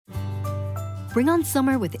Bring on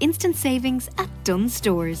summer with instant savings at Dunnes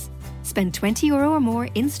Stores. Spend €20 or more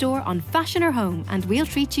in-store on fashion or home and we'll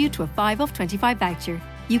treat you to a 5 off 25 voucher.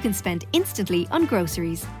 You can spend instantly on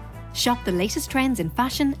groceries. Shop the latest trends in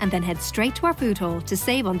fashion and then head straight to our food hall to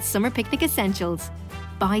save on summer picnic essentials.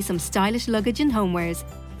 Buy some stylish luggage and homewares,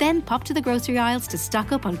 then pop to the grocery aisles to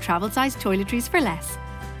stock up on travel-sized toiletries for less.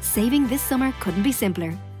 Saving this summer couldn't be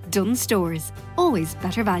simpler. Dunnes Stores. Always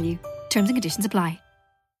better value. Terms and conditions apply.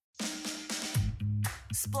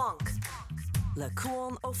 Splunk. Le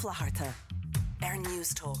Cuan ó Flaharta.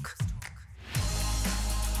 News Talk.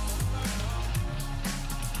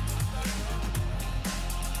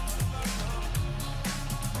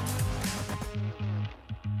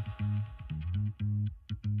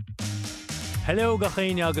 Hello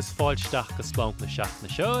gachéine agus fáilteach go Splunk na seaachna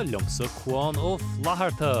seo, lumsa Cuan ó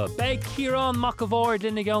Flaharta. Beidh Ciarán Macavóir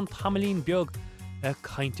duine an tamlín beag a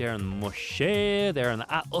caint an muséad an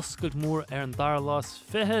oscailt mór an darlás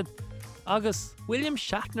fihead. Agus William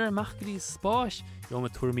Shatner machgadí spáis, Joma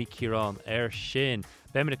tuairmí Ciarán sin.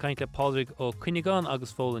 Beimid a caint le Padraig ó Cuinneagán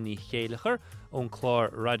agus fóla ní chéalachar ón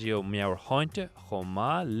chlár radio meabhar hainte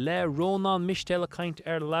chomá le Rónán Mistéil a caint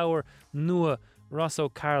leabhar nua Rosso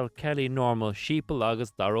Carol Kelly normal sheeple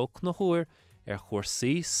agus daróch na huair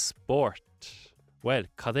chuirsaí sport. Well,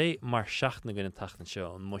 cad é mar seaachna gine tachna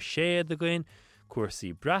seo an muséad a gine,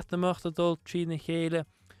 cuirsaí breatnamach a dul trí na chéile,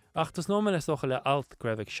 ach tas nóman is ocha le alt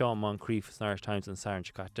greibh Sean Moncrief as Irish Times an Saran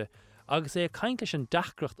Chicata, agus é caint leis an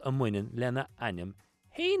dachracht a muinen lena anim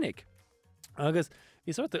hénig. Agus,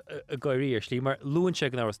 hí sort a gairíir slí, mar luúin se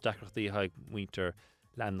gan áras dachrachtaí haig muinter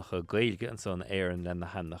lenach a gailge an son éan lena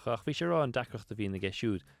hannach. Ach bhí sé rá an dacrachta bhí na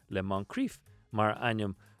geisiúd le Moncrief mar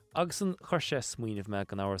anim agus an chuirse smuoineh me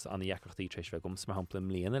gan áras an dheacrachtaí treis bheith gom mar hampla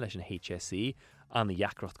mlíana leis an HSE an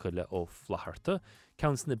dheacracht chuile ó Flaharta.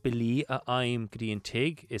 Count na bilí a aim gríon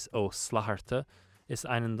tig is ó Slaharta is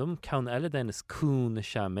einandum. Count eile den is cún na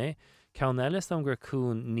seame. Count eile is gur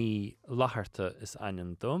cún ní Laharta is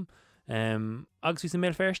einandum. Agus bhí sa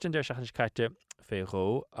méil ferstin der seachas caite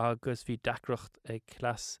féró agus bhí dacrocht ag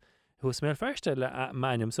clas hús méil ferste le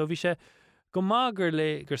mainim. So bhí sé go mágur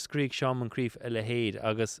le gur scríg Sean Moncrief le héad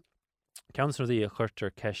agus ceansaí a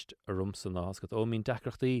chuirtar ceist a rumsan ná go ó mín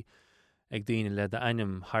dacrochtaí ag daine le de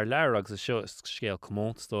ainim thar leir agus seo scéal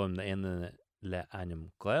commóntstóim na aine le ainim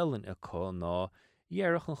gailen a có ná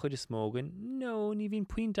dhearach an chud is smógan. No, ní bhín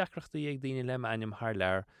puin dacrochtaí ag daine le ainim thar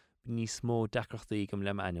leir ní smó dacrochtaí gom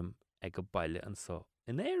le ainim ag go baile an so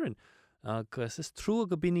in éan. Agus is trúa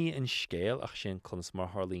go bíní an scéal ach sin chunas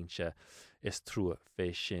mar Harlínse is trúa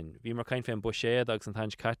fé sin. Bhí mar caint féin buséad agus an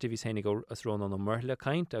taint caite bhí hénig as rón an murthle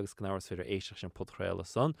caint agus gan áras féidir éisteach sin potréile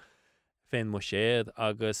son. Féin muséad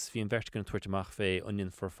agus bhí an bheirt gan tuairteach fé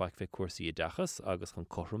onion forfaic fé cuasaí a dachas agus chun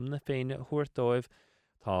chom na féine thuairdóibh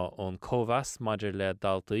tá ón cóhas maidir le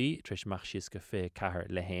daltaí treismach sios go fé cethir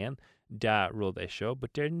le héan da rud é seo,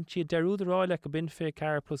 but déirn siad deúd rá le go bin fé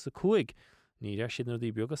cethir plus a cuaig. Ní ar siad nó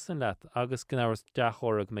dí beagas san leat agus gan áras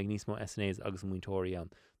dechorag meg níos mó SNAs agus muintóirí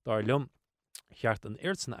an. Dar lum cheart an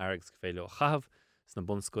irtsan agus go féile ó chahabh sna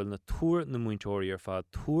bunscoil na túr na muintóirí ar fad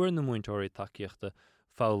túr na muintóirí takeíochta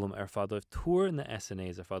fálam ar fadóibh túr na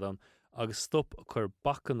SNAs ar fad an agus stop chur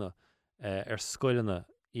bachanna ar scoilanna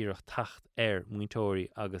íireach tacht ar muintóirí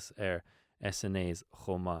agus ar SNAs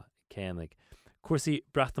chomá cénig. Cuirsaí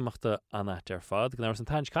breatamachta anat ar fad, gan áras an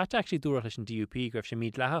taint caite actually dúrach leis an DUP greibh sé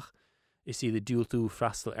míad lethach is í le dúiltú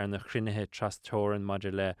freastal ar na cruinnithe trastóran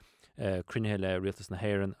maidir le cruinnithe le rialtas na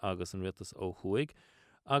héireann agus an rialtas ó chuaig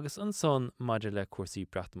agus an son maidir le cuirsaí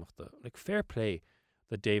breatamachta. Like fair play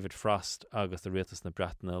the David Frost agus the rialtas na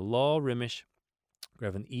breatana lá riimiis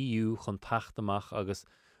greibh an EU chun tacht amach agus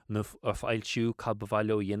ar fáiltiú cad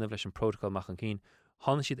bhhaileo dhéanamh leis an protocol mach an cín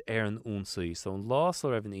tháinig siad ar an únsaí. So an lá so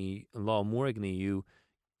raibh an lá mór ag na EU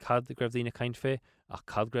cad greibh daoine caint fé ach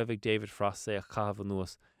cad greibh ag David Frost é a chahabh an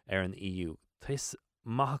nuas ar an EU. Tais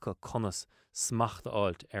maithacha conas smachta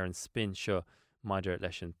áilt ar an spin seo maidir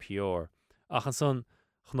leis an PR. Ach an son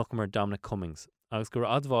chnoch mar Dominic Cummings. Agus gur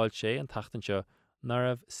admháil sé an tachtan seo nar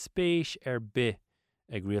raibh spéis ar bi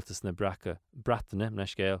ag rialtas na breataine na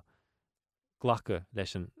scéal ghlacha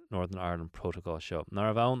leis an Northern Ireland Protocol seo.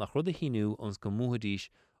 Nar bhain a chud a híniú ons go múthadís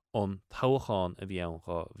an tábhacháin a bhí ann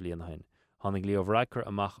gá bhbliain hain. Tháinig líomh ráicir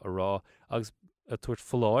amach a rá agus a tuairt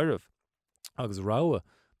foláirmh agus ráha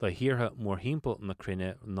da hiartha mór himpeall na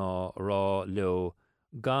cruinne ná rá leo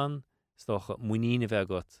gan stocha muoína bheith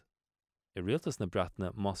agat i rialtas na breataine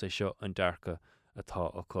más é seo an dearcha atá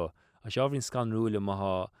acu. A seo bhíonn scanrúla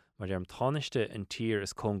maitha mar dearm tánaiste an tír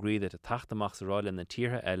is congríide a taachtamach sa ráile na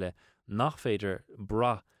tíortha eile nach féidir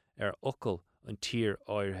bra ar ocail an tír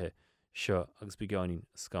áirithe seo agus begáin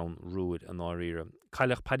scaun ruúid an áíre.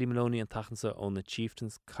 Cailech Paddy Maloney an tachansa ón na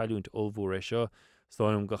Chieftains caiúint olbhór é seo,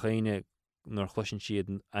 stáim go chéine nar chluisin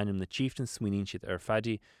siad anim na Chieftains smuoín siad ar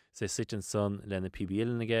fadí sé sitan son le na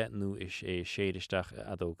PBL aige nó is é séidisteach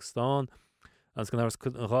adóg stáin. Ans gan áras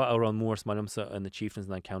an rá á an mórs mailimsa an na Chieftains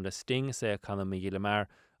na count le Sting sé canna mé dhéile mar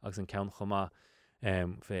agus an count chumá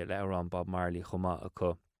fé le an Bob Marley chumá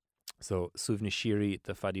acu. So suúbhna sirí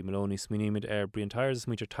de Paddy Maloney smuoíimiid ar Brian Tyres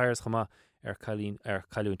muintear Tyres chumá ar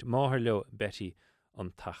caiúint máthir leo Betty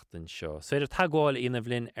an tachtan seo. So féidir tagáil ina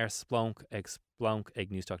bhlinn ar splánc ag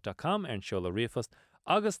newstalk.com ar an seo le riafast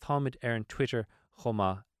agus táid ar an Twitter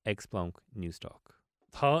chumá ag splánc newstalk.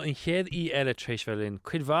 Tá an chéad í eile tréis bhelinn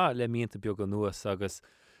cuidhá le míonta beag an nuas agus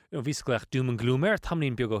bhíscleach dúm an glúmer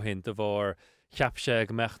tamlín beag ó hin de bhar cheapse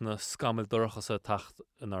ag mechna scamil dorchas a tacht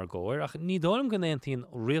an argóir ach ní dóm go éontaíon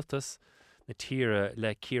rialtas na tíre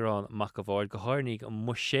le Ciarán McAvoy go háirnig an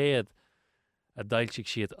muséad a dailsigh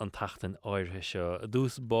siad an tachtan áirithe seo. A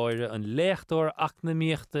dús báire an léchtúir ach na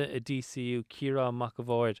míochta a DCU Ciarán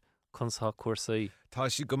McAvoy chunsa cuasaí. Tá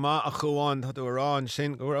si go maith a chuáin tá rán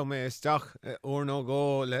sin go raibh mé isteach ó nó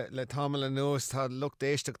gó le tamil an nuas tá lucht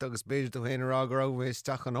éisteach agus beidir do héana rá go raibh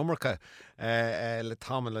isteach an omracha le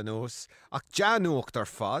tamil an nuas. Ach deanúcht ar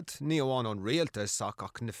fad, ní amháin an rialtas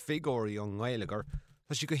ach na figóirí an Gaeilgear.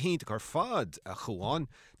 Tá si go hinnta ar fad a chuáin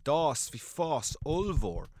dás bhí fás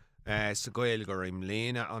olmhór sa Gaeilgear im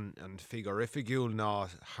léine an figorifigiúil ná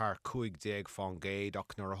thar 15 fan géad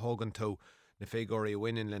ach nar a thugann tú na figóirí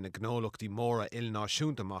winnin le na gnólachtaí móra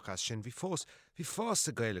ilnáisiúntaach as sin bhí fós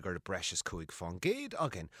sa Gaeilgear de breis 5 fan géad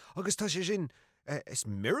agin. Agus tá sé sin is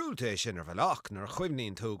mirúilta sin ar bhealach nar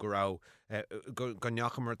chuimhníonn tú go raibh go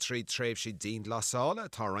neachamar trí tréimh si dín lasála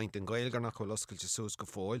tá roinnt an Gaeilgear nach go loscailte sús go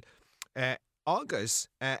fáil. Agus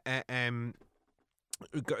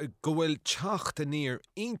go bhfuil teachta níor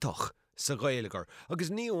iontoch sa Gaeilgear.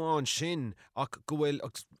 Agus ní amháin sin ach go bhfuil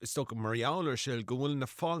is sto go marjouler sil go bhfuil na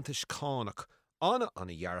fáiltis cánach anna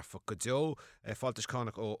dhearfach go deo fáiltis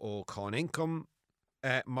cánach ó cán income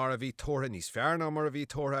mar a bhí tóra níos fearna mar a bhí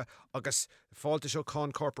tóra agus fáiltis ó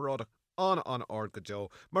cán corporáda anna ard go deo.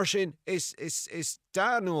 Mar sin is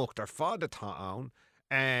dáúcht ar fad atá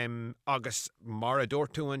ann agus mar a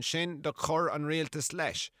dúirtú an sin do chur an rialtas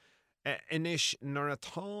leis. Inis nar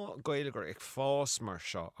atá Gaeilgear ag fás mar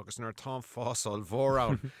seo agus nar atá fásáil mhór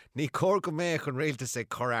ann ní cór go méid chun rialtas ag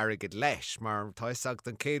chur airgid leis mar tá sagt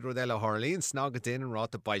an céad rud eile Harlín snágad in an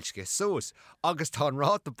ráta bailsce sús agus tá an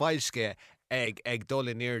ráta bailsce ag dul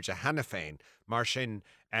in iirde hena féin mar sin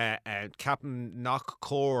ceapan nach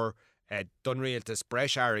cór don rialtas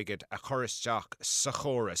breis airgid a choristeach sa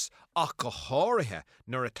chóras ach go háirithe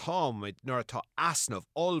nar atá asnamh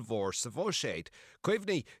olmhór sa bhóséid.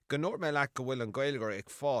 Cuimhní go nóir mé le go bhfuil an Gaeilgear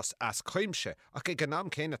ag fás as cuimse ach ag an am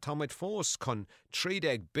céine táid fós chun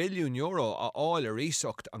 30 billiún euro a áil ar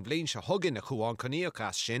ísocht an bblin se thugann a chuáin coníoch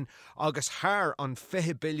as sin agus thar an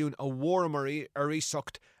 20 billiún a bhórmar ar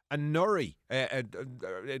ísocht a nuirí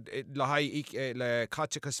le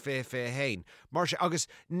catchachas fé hain. Mar agus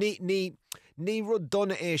ní rud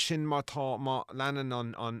donna é sin má leanan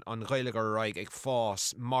an Gaeilgear raig ag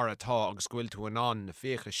fás mar atá agus ghuiil tú an na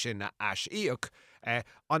fécha sin a as íoch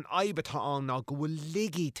an aibatá an ná go bhfuil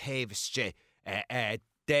ligí taobhiste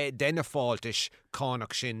denna fáiltis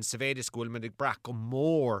cánach sin sa bhéidir ghuiil man ag brach go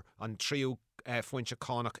mór an tríú fointe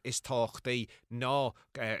cánach is táchtaí ná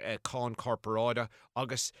cán corporáda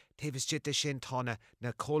agus taobhiste de sin tána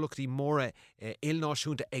na cólachtaí móra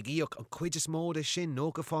ilnáisiúnta ag íoch an cuid is móda sin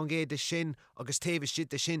nó go fáingéad de sin agus taobhiste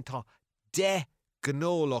de sin tá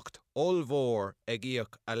gnólacht olmhór ag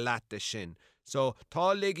íoch a leat de sin. So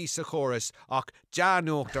tá ligí sa chóras ach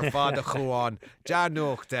deanúcht ar fad a chuáin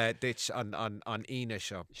deanúcht dit an ine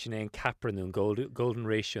seo. Sin é an capranún golden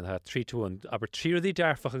ratio ha 3-1 aber tríí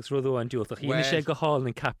dearfach agus rudú an dúach híine sé go háil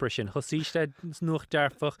an capra sin thosíiste nuach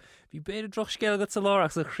dearfach hí beidir droch scéil go sa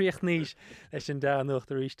láach sa chríocht níos leis sin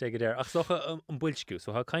deanúcht a ríiste go déir ach socha an builsciú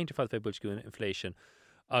so ha caiinte fad fé builsciú inflation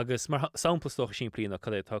agus mar samplestoch sin plína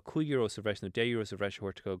cadé tá €2 a bhreis nó €10 a bhreis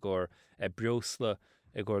thuirta go gur breosla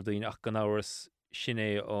I gur dún ach gan áras sin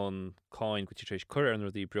é an cáin go trééis chur an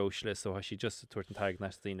rudí breosle so ha si just tuairt an taig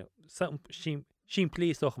nas daine sin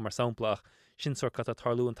plíoch mar samplach sin sor cat a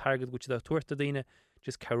tarlú an targad go a tuairta daine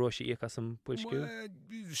just caró si íchas an builsciú.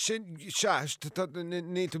 Sin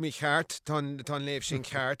ní tú mí cheart tá léh sin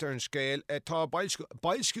ceart ar an scéil tá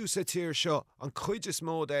bailsciú sa tíir seo an chuid is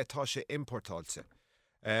mód tá sé importáilte.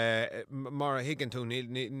 Mar a higann tú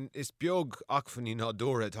is beag achfaní ná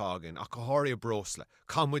dúra tágan ach go háirí brosla.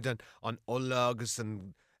 Camuid an ola agus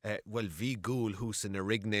an well bhí gúil hús in a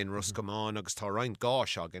rignain ruscamán agus tá roinn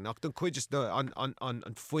gáis agin ach don chuid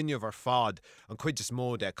an foiineh ar fad an chuid is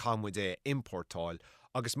mód cammuid importáil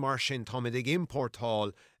agus mar sin táid ag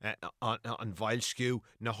importáil an bhailsciú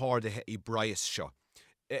na hádathe I brais seo.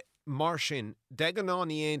 Mar sin de an ná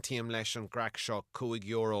aontíam leis an graic seo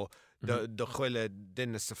 €2 do chuile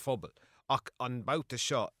duine sa phobal. Ach an bouta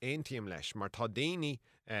seo aontíam leis mar tá daoine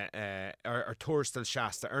ar tuairistal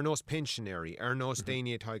seasta ar nós pensionéirí ar nós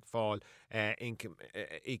daoine atá ag fáil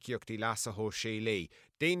iciíochtaí leasa ó sé lé.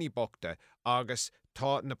 Daoine bogta agus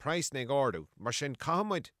tá na preis ag ardú mar sin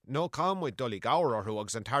cámuid dul I gabhar orthú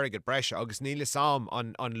agus an targad breise agus níle sam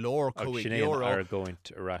an lór €2 ar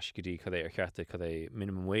goint arás gotí chu é ar cheartta chu é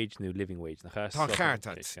minimum wage nó living wage na Tá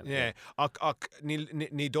cheartta ach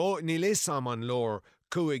ní lé sam an lór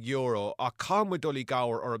 €2 a cámuid dul I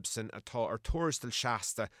gabhar orbsan atá ar tuairistal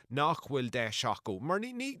seasta nach bhfuil de seacu mar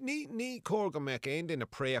ní cóga me aon duine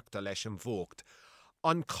préachta leis an bhógt.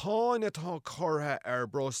 An cáin atá chortha ar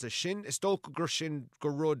brosta sin is tóca gur sin go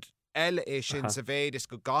rud eile é sin sa bhéad is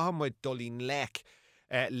go gahamid dulín lech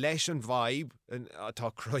leis an bhaib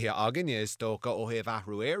atá cruithe aganine is tóca ó heh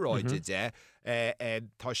ahrú éráide de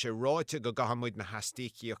tá sé ráite go gahamid na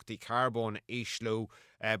hastííochttaí carbón éislú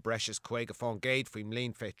breis chuig a fáin géad faoim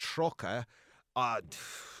léon fé trocha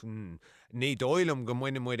ní dóilm go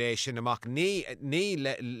muine muid é sin amach ní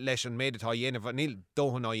leis an méadtá dhéanamh ní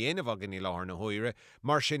dóhan á dhéanamh gan í láthar na huire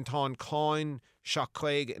mar sin tá cáin se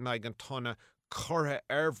chuig in ag an tonna chortha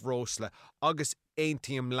bhrósla agus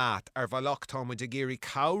aontíam leat ar bhealach táid a géirí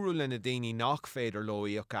cabhrú lena daoine nach féidir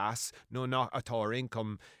lóíoch as nó atá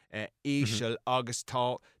income íseal agus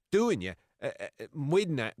tá dúine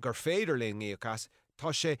muidne gur féidir le íochas tá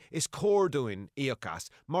sé is córdúin íochas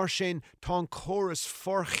mar sin tá choras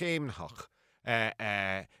forchéimnach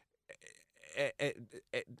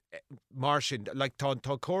mar sin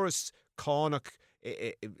tá choras cánach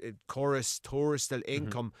choras tuairistal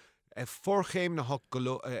income forchéim na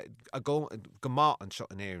go má an seo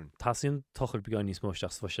an éireann. Táíon tochar beáin níos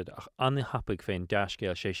móisteach fuisiid ach anna hapaigh féin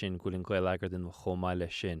deascéil sé sin gúilinn goil agur den chomáile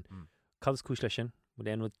sin. Cadas cúis lei sin?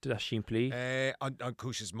 Bhfuil éanú de siimplí? An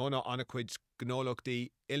cúis is mna anna chuid gnólachtaí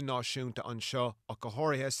ilnáisiúnta an seo a go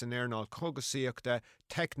háirithe san airnáil cogasíochta,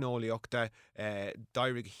 technoliaachta,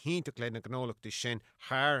 dairigh hínta léin na gnólachtaí sin,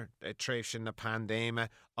 thar tréimh sin na pandéime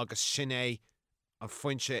agus sin é an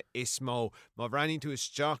foiinse is mó. Má bhreanín tú is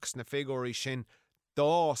teachs na figóirí sin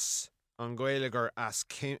dás an ghaeilgear as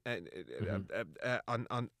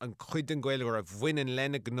an chuid an ghaeilgear a bhainean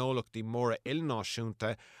lena gnólachtaí móra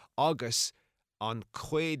ilnáisiúnta agus an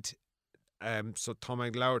chuid so tá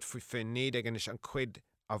ag leabhart faoi fin néad an is an chuid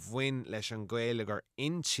a bhain leis an ghaeilgear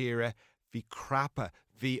intíre hí crappa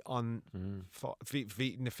hí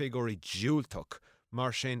na figóirí dúilteach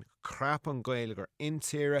mar sin crap an ghaeilgear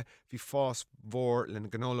intíre hí fás mhór lena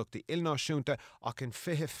gnólachtaí ilnáisiúnta ach in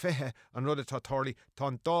fiche an rud atá tarlaí tá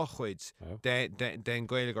dá chuid den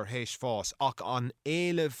ghaeilgear hééis fás ach an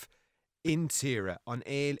éilimh intíre an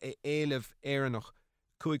éilimh éireannach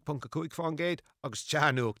 2.5 fan géad agus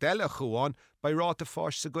teanúach deile chuáin ba ráta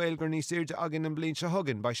fáis sa ghaeilgear níos irde agin an blin se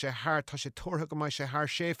thugann ba sé thar tá sé tuaithe go mai sé thar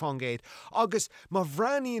sé fan géad agus má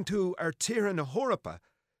bhreaníonn tú ar tíre na Hórappa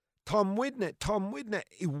Tá muidne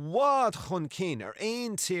I bhád chun cín ar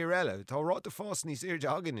aon tír eile tá ráta fás níos irde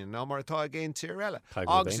againn ná mar atá agéon tír eile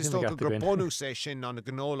agus is tócha gur bonú sé sin ná na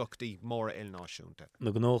gnólachtaí móra ilnáisiúnta.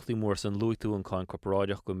 Na gnólachtaí mór san lúitú an cáin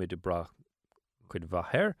corporáideach go mid bra chuid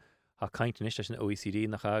bhathir a caiintin is an OECD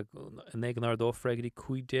nach an éagnar dó freigadí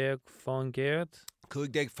 15 fan géad?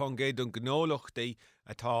 15 fan géad an gnólachtaí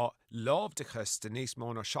atá lábhdachas de níos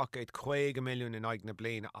mó ná 7.5 milliún in aig na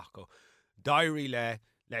bliana ach go dairí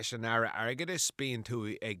leis an air agad is bíon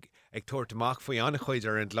tú ag tuairtamach faoi anna chuid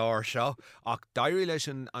ar an láir seo ach dairí leis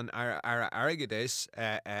an air agad is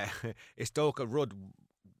tócha rud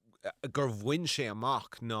gur bhain sé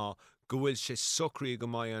amach ná go bhfuil sé sucraí go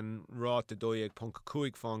maiid an ráta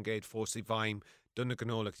 2.5 fan géad fósaí bhaim duna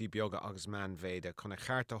gnólachtaí beaga agus man bhéide chuna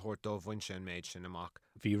chearta thuirt dó bhain sé an méid sin amach.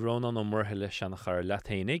 Bhí Rónan ó murtha leis an chur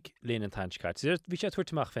leténig léon an tainteáid. Bhí sé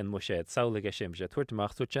tuairtamach fin mu sé saola sim sé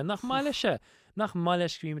tuairtamach tuairte nach maiile se nach maiile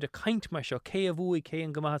scríime de caint mar seo cé a bhuaigh cé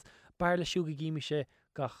an gomaith bear le siúga gíimi sé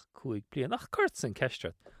gach 5 bliain nach chuirt san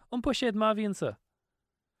ceistrat. An bu séad má bhíonn sa?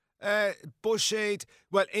 Bushade,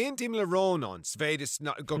 well, ein dim le Rónan, svéid is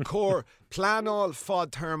go cór planáil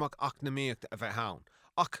fad termach ach na míocht a bheith haun.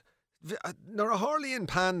 Ach, Nor a Harlíonn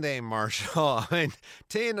pandéim mar seo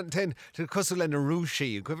ten cosú le na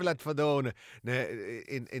rúsí cuiile fadóna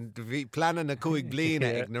in bhí planan na cuaig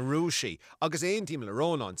bliana ag na rúsí agus éon tíim le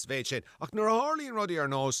rónans bhéid sin ach nor a Harlíonn rudí ar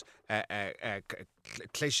nós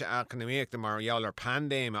cléise economíochta margheallar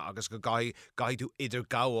pandéime agus go gaiidú idir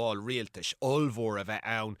gáháil rialtais olmhór a bheith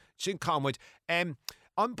ann sin cámuid an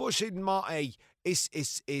buisiad má é is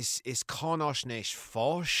cánáisnéis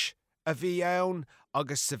fáis a bhí ann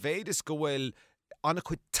agus sa bhéidir go bhfuil anna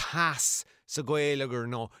chuid tas sa Gaeilgeoir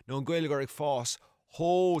nó an Gaeilgeoir ag fás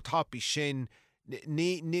thó tapí sin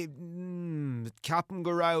ceapan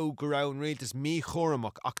go raibh an rialtas mí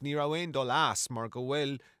chóramach ach ní raibh aon dul as mar go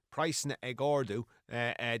bhfuil praisna ag ordú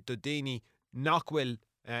do daoine nach bhfuil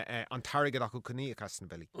an targad acu cní a casna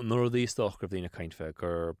bilí. Nuair a dhíostoch gur bhína caiintfe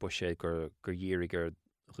gur bu sé gur dhéirigh gur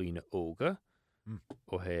dhaoine óga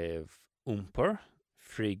ó heh úmpar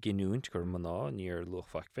Free ginúint gur maná níor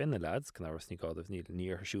luchfach féin na lads gan áras ní gádah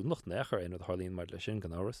níor siú nach nechar in Harlíonn mar lei sin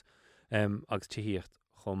gan áras agus tíhíocht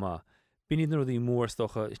chomá. Bíní nuair í mór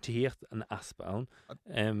stocha tíhíocht an aspa ann.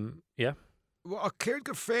 Well, a céir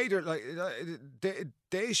go féidir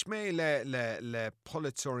déis mé le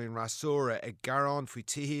Politúirín rasúra ag garán faoi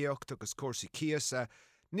tíhíocht agus cuasaí ciasa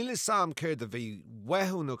níl is sam céir de bhí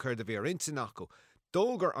wethún ó céir de bhí ar intinach go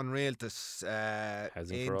dógar an réaltas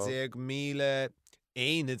 1,000,000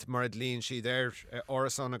 éad mar líonn siad ar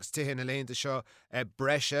orasán agus tuithe na léonnta seo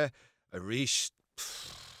breise a ríis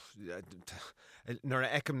nuair a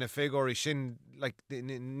eicem na figóirí sin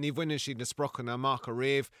ní bhaine siad na sprochan amach a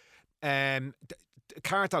réamh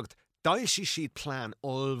Cartagt dail siad plán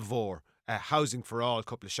olmhór Housing for All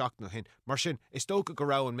couple of seach nó hin mar sin is tóca go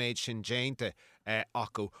raibh an méid sin déanta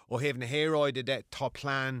acu ó thaobh na héráide de tá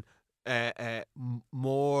plán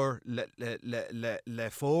mór le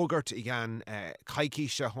fógart i gan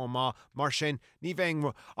caiiciise thomá mar sin ní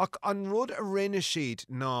bhéing ach an rud a rinne siad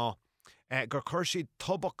ná gur chuir siad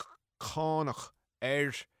tubach cánach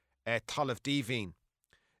ar talamh díomhín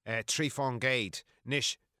trí fán géad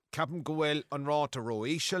níos ceapan go bhfuil an ráta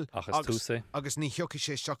róíisiil agus ní thiocca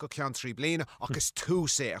sé seach go cean trí bliana agus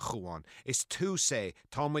túsé a chuáin. Is túsé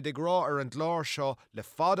tá muid ag rá ar an láir seo le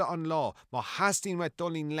fada an lá má hastín me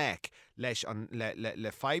dulín leis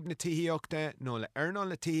le feib na tííochta nó le airná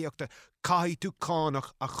le tííochta caiith tú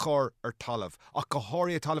cánach a chur ar talamh ach go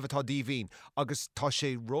háirí talamh atá díomhín agus tá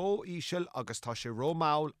sé róíisiil agus tá sé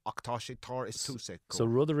rómáil ach tá sé tar is túsé. So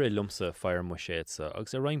rud a ré lumsa fear mu séad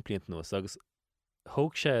agus a rein bliant nuas agus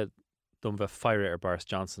thóg sé dom bheith feire ar Boris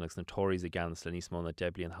Johnson agus na Tories a gans le níos mó na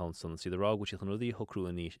Debbie and Hanson si rágu si an rudí thocrú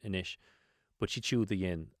inis, but si tiú a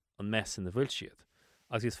dhéon an mess in na bhfuil siad.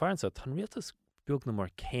 Agus is fearan tan rialtas beag na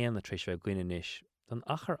mar céan na trééis bheith gine inis don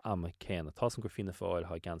achar ama céan a tásan gur fina fáil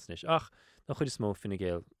há gans inis ach na chud is mó fina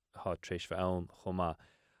géal há trééis bheith ann chomá.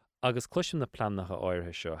 Agus cluisiim na plannacha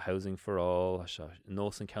áirithe seo Housing for All se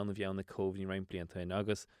nós an ceanna bheann na COVID rein bliantain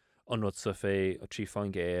agus an rud sa fé ó trí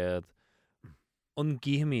fáin géad an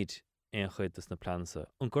gíimiid an chuid na plansa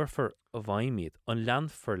an gurfar a bhaimimiid an lean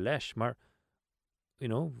for leis mar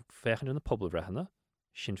fechan in na pobl brehanna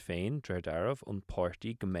sin féin dreir darmh an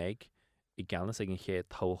pártaí go méid i gceannas ag an chéad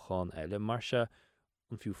táchaán eile mar se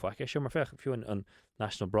an fiú faice seo mar fech fiú an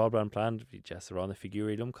National Broadband Plan bhí jearrán na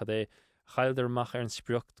figúílumm cad é chaildarmach ar an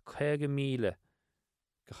spriocht 1,000,000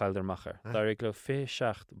 go chaildarmachar. Dar ag le fé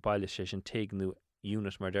seacht bailile sé sin teagnú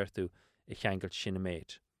únas mar deirtú i cheangailt sin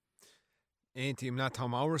méid. Eintíim na tá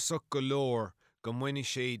áhasach go leor go muine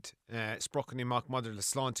siad sprochan amach madidir le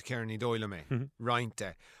sláinte cearn í dóile mé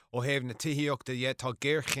reinte ó thaobh na tííochta dhé tá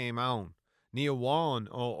géirchéim ann ní amháin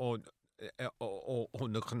ó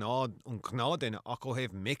na chnádaine ach ó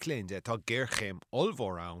thaobh micléin de tá géirchéim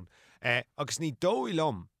olmhór ann agus ní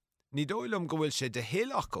dóilm go bhfuil sé de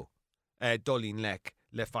héal acu dulín le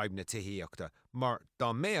feib na tííochta mar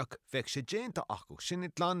dá méach bheith sé déanta acu sin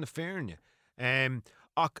it lán na féirne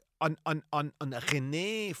ach an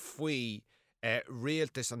ghinné faoi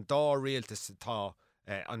réaltas an dá réaltas atá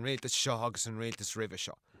an réaltas seo agus an réaltas ribh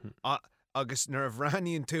seo. Agus nar a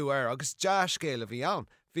bhraíonn tú agus deascéil a bhí ann.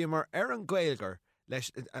 Bhí mar ar an Gaeilgeoir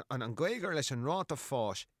leis an Gaeilgeoir leis an ráta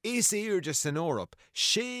fáis is iirde san Eorop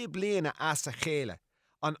sé bliana as a chéile.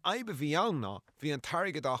 An aibe bhí ann ná bhí an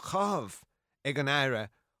targad á chahabh ag an éire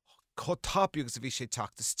chotápiúgus a bhí sé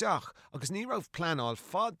teachtasteach agus ní raibh pleanáil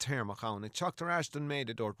fad téirmach ann ag teachtar Ashton méid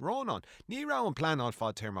a dúirt rónán. Ní raibh an pleanáil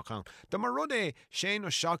fad téirmach ann. Tá mar rud é sé ó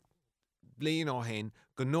seach bliain ó hain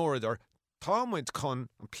go nóradar támuid chun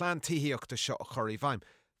an plán tííochta seo a choirí bhaim.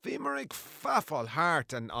 Bhí mar ag faáil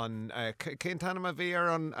háart an cintanna a bhí ar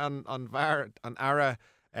an bhar an ara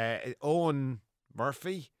Owen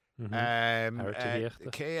Murphy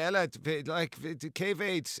Cé eile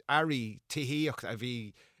céhéid airí tííocht a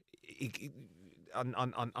bhí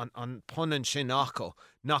an punan sin acu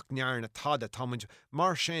nach nearna tada táid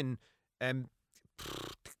mar sin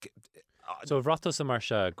So bhratas a mar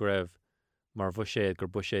se greibh mar bhu séad gur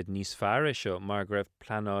bu séad níos fearre seo mar greibh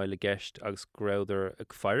planáil le gceist agus gréidir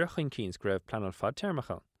ag fearrachan cíns greibh planáil fad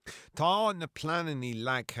tearmachán. Tá na planan í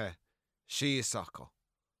lethe síos acu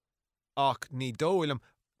ach ní dóilm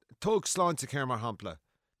tóg sláinte céir mar hampla.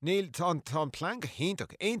 Níl tá plán go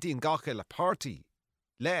héintach aontaí an gacha le pártaí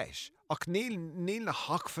leis ach níl na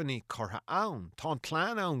hachfannaí chutha ann. Tá an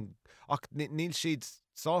plán ann ach níl siad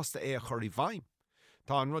sásta é a chuirí bhaim.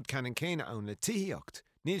 Tá an rud ceann céine ann le tííocht.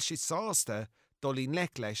 Níl siad sásta dolín le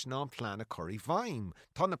leis ná an plán a chuirí bhaim.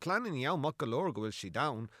 Tá na planan í ann mac go leor go bhfuil si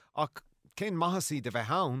dam ach cén maithasí de bheith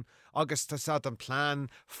ann agus tá sad an plán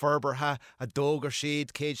forbartha a dógar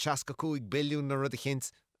siad 165 billiún na rud a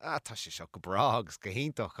chint. Tá sé seo go bragus go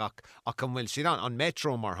héintach ach an bhfuil siad an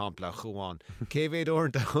metro mar hampla chuáin. Céhéad or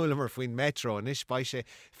de thulamar faoin metro an is ba sé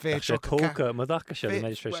sé tóca má dacha sé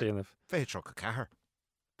méidir fé séanamh. Fétro a cethir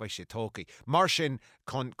ba sé tócaí. Mar sin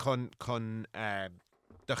chun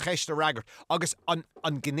de cheiste ragart agus an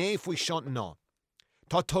gné faoi sean ná.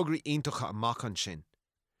 Tá tugraí iontacha amach an sin.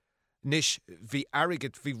 Nis bhí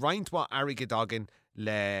airigid bhí roinntá airigid agin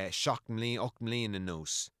le 7 mbliain 8 mbliain in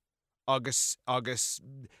nús. Agus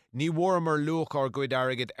ní bhór mar luach ar gcuid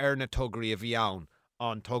airigid ar na tugraí a bhí ann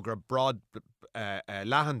an tugra brad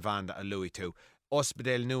lehanmhanda a luí tú.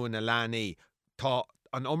 Ospedéil nua na leanaí tá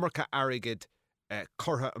an umracha airigid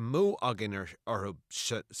curtha mú agin ar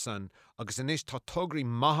san agus inis tá tugraí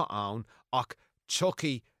maithe ann ach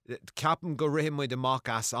tucaí ceapan go rimuid amach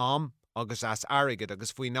as am agus as airigid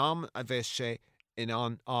agus faoin am a bheith sé in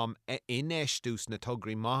an am inéisús na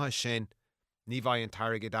tugraí maithe sin ní bhaid an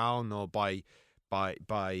tarigid ann nó ba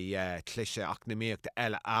clise acnamíocht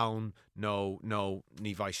eile ann nó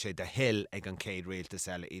ní bhaid sé de hill ag an céad réaltas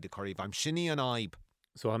eile iad a choirí bhaim sinní an aib.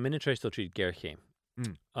 So ha minitrééis do tríd géirchéim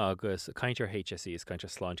agus caiintear HSE is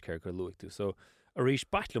caiintear sláint céir gur luigh tú. So a rís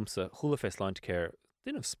batlumsa chula fé sláint céir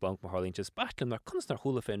duanamh splank mar hálín just batlam nar chunas nar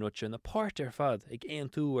chula fé nuite na páirt ar fad ag éon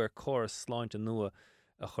tú ar choras sláint an nua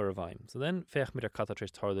a chur bhaim. So then fech mit ar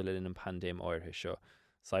catatrééis tarda le in an pandéim áirthe seo.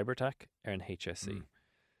 Cybertech ar an HSE.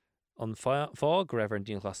 An fág raibh an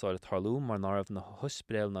díon glasáil a tarlú mar náramh na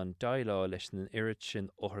hospedéil na an dailá leis an irid sin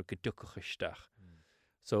óthar go duchaisteach.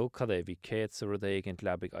 So cad é bhí céad sa rud éigent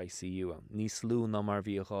lebig ICU an. Níos lú ná mar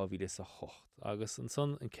bhí a gáhíle sa hocht. Agus an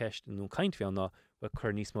son an ceist nún caint bhí anna bheith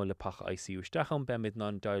chur níos mó le pacha ICU steach an bemid ná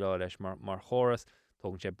an dailá leis mar choras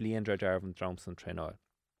tógann sé bliain darbh an drams an treáil.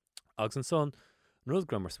 Agus an son, rud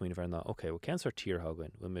grammar smaoine bhar ná, ok, bhfuil cénsar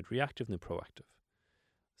tíorthagann, bhfuil mid reactive nó proactive.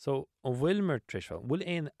 So, an bhfuil mar trísfeil, bhfuil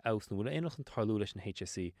éon aus nó bhfuil éonach an tarlú leis an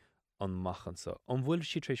HSE an machan sa. An bhfuil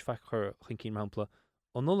si tríis feic chur chun cín hampla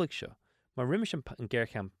an nulaigh seo. Mar riimiis an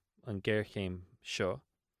ggéirchéim seo,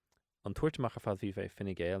 an tuairteach ar fad bhí bheith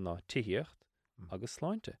finnig géal ná tííocht agus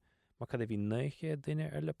sláinte. Mar cad é bhí 9 duine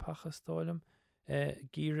ar le pacha stáilm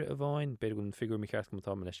gíre a bháin, beidir go an figur mi cheart go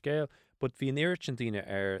tá le scéal, but bhí an éirt an duine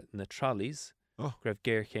ar na tralís raibh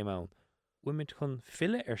ggéirchéim ann. Bhfuil mit chun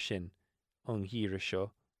fille ar sin an gíre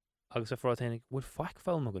seo agus a frátainnig bhfuil feic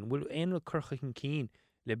fáil magan, bhfuil éonil curcha an cín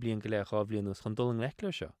le blion go le chábhlíonús chun dul an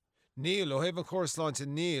leicla seo. Níl ó hebh chósláinte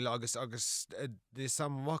níl agus dé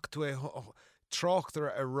sam wachtú trochttar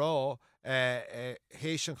a rá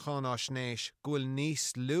hééis an chaná snéis ghfuil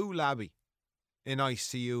níos lú labí in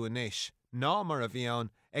ICU inis. Ná mar a bhí an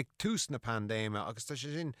ag tús na pandéime agus tá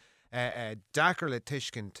sé sin dachar le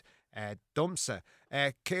tuiscint dumsa.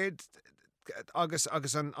 Céad agus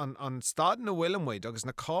an stad na bhfuilmhaid agus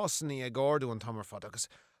na cásanní ag gáardú an tamar fad agus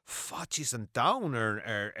fatís an dain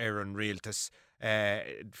ar an rialtas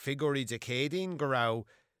figurí de cédín go rá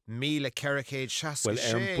 1460. Well,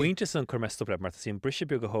 ar an buinte san chumestopla mar sí an brise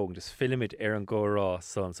beag go hóg dus filmid ar an górá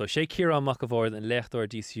son. So sé Ciarán Mac Bhard an lechtúir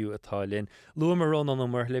DCU atá linn. Luam mar ron an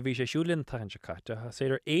mar le bhí sé siúlinn tagan se caite.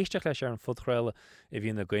 Séidir éisteach leis ar an fudchréile I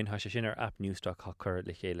bhíon na gcuin se sin ar app newstalk ha chur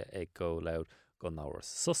le chéile ag go loud go náras.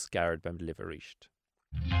 Sus garad bem live ríist.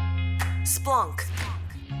 Splunk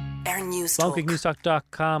ar Newstalk.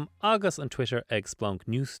 Newstalk.com agus an Twitter ag Splunk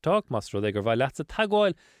Newstalk. Mas rud ag gur bhaid leatsa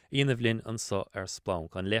tagháil íanamh linn an sa ar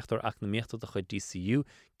Splunk. An lechtúir ach na míochtta a chuid DCU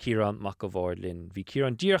Ciarán Mac Bhard linn. Bhí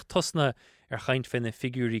Ciarán díoch tosna ar chaint finna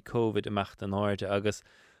figurí COVID imeachta an áirde agus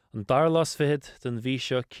an darlas fihid den bhí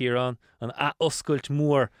seo Ciarán an oscailt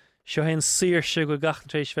mór seo hen saoirse go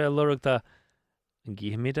gachantrééis fé lurugta an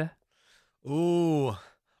gíimiide.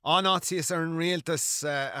 Ánátíos ar an rialtas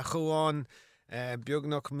a chuáin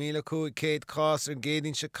Beagnach 1,500 cás ar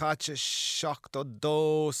gédín se caite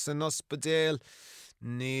 7 san ospedéal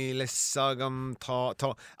ní le sagam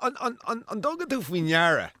tá an dogad tú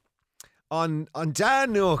faoineara an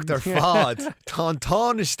deanúcht ar fád tá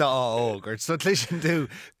táneiste águr so tlisin tú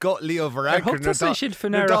got líomh ar anchor siad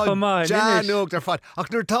fanara chumáin deanúcht ar fád ach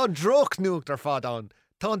nuair tá drochnúcht ar fád an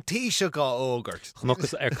tá tíise gá ógurt.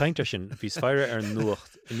 Chnochas ar caiinte sin bhí sfeire ar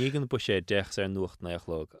nuacht nígan bu sé dechs ar nuacht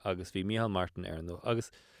naachlóg agus bhí Micheál Martin ar nuacht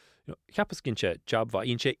agus cheappas cinse job bha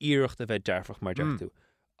íon sé íirecht a bheith dearfach mar deartú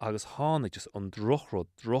agus hánig just an drochród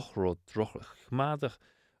chmáadach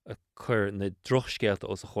a chur na drochscéalta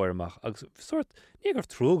os a choirmach agus sort ní gur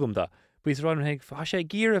trógam da bís ran heag sé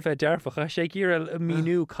gír a bheith dearfach sé gír a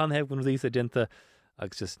míú can hebh an lís a dinta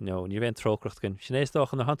agus just no ní bhéon trócrocht gon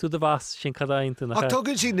sinnééisach an hanú de bhas sin cadainte nach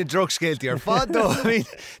tugann sin na drogscéaltaí ar fad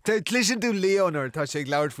Tá clisin tú Leonar tá sé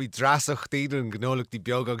leir faoi drasach tíún gnólach tí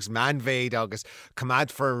beag agus manmhéid agus cumad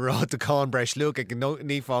for rád aán breis lu ag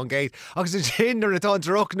ní fá géid agus an sin ar atá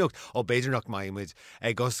drochnúcht ó beidirnach maiimiid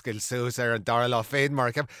ag oscail suas ar an dar lá féad mar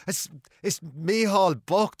is méáil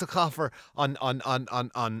bocht a chafar an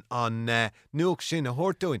nuach sin a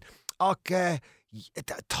thuirtúin ach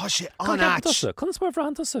tá sé anát. Chun mar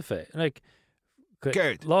bhrananta sa fé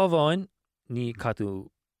Gerd lábháin ní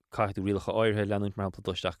catú rialacha áirthe leanúint mar hapla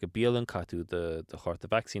doisteach go bíalan catú de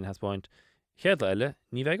chóirta vaccín hasbáint chead eile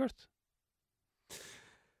ní bheigart.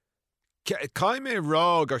 Cai mé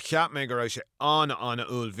rá gur cheap mé gur éis sé anna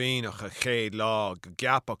ullmhíach a chéad lá go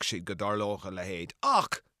gapach si go darlócha le héad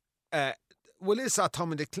ach bhfuil is a tá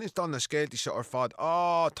de clint an na scéaltaí seo ar fad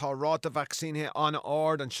tá ráta vaccínhe anna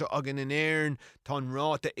ard an seo agan in éireann tá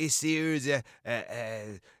ráta isíirde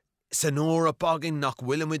san óra bagin nach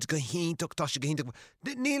bhfuilmuid go híntaach tá sé go híntaach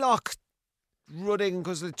nílach rud éigen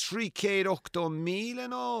cos le 3,8 míle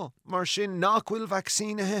ná mar sin nach bhfuil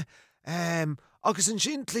vaccínethe agus an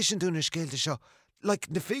sin clisin tú na scéalta seo like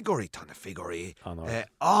na figurí tá na figurí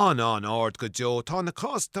an ard go jo tá na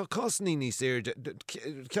cos ní níos éirde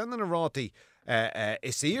cean an a rátaí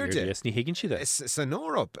is éirde ní higann siad san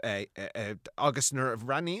órap agus nar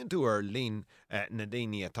raníonn tú ar lín na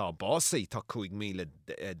daoine atá básaí tá 5,000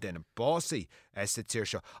 denna básaí sa tíir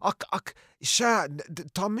seo ach se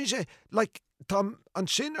tá mi sé tá an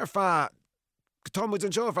sin ar fá tá muid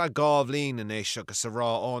an seo ar fá gábh lín in éis agus sa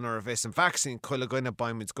rá ánar a bheits an vaccín chuile goine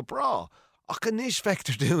baimid go brá ach an níos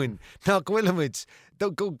fectar dúin ná bhfuilmuid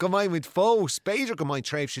go maiid fós beidir go maiid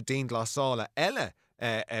tréimh sé daon glásála eile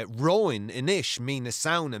roin inis mí na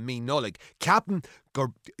saona mí nolig ceapan gur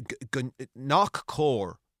nach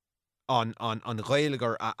cór an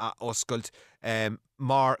réalagar a oscailt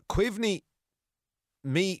mar cuimhní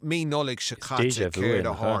mí nolig se chatte céir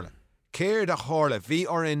a hála céir a hála bhí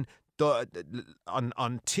ar in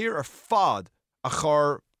an tír ar fad a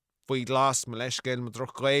chur faoi glas me leiscéil me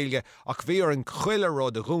droch gaeilge ach bhí ar an chuile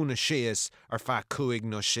rud a rúna sias ar fe 5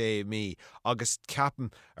 nó 6 mí agus ceapan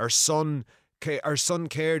ar son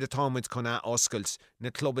céir de támuid chuna oscailt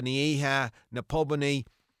na clubbaní ihe na pobaní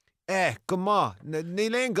go má ní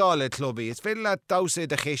léon gála clubí is féidir le dása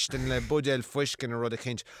de chistan le budéil fuiscin a rud a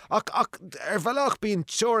chinint ach ar bhealach bíon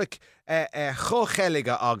teoric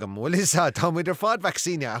chochéige agam bhfuil is támuid ar fád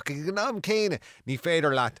vaccíne ach go nám céine ní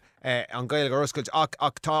féidir leat an gaeilge oscailt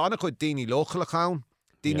ach tá anna chud daoine lochail chun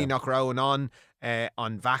daoine nach raibh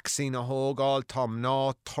an vaccín a thógáil tám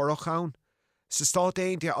ná torachán sa stát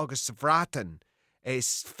aontaithe agus sa bhreatan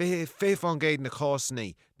is fih an géad na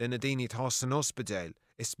cásannaí de na daoine tá san ospedéil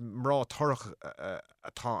is mrá torach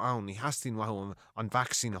atá ann ní hastín wahu an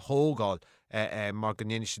vaccín a thógáil mar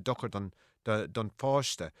gnéine sé dochar don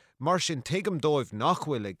fáiste. Mar sin tuigim dóibh nach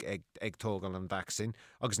bhfuil ag tógáil an vaccín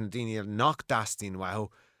agus na daoine nach dastín wahu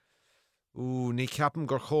ní ceapan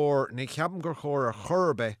gur chóir ar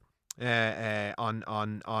churbe an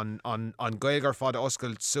gaeilgar fad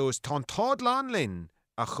oscailt suas tá tád lánlinn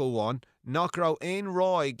a chuáin nach rá éon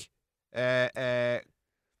ráig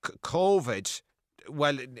COVID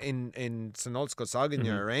well in san ollscoil sagan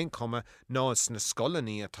ar aon cuma ná na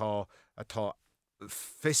scolaní atá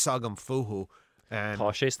fis agam fuhu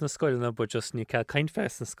tá sé na scoilna bu just ní ceil caint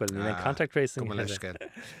fest na scoilna le contact tracing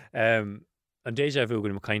an déjà vu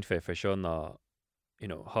gon caint fé fe seo ná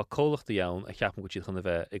há cólachta ann a cheapan go tíad chuna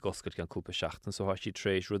bheith ag oscailt gan cúpa seachtain so há si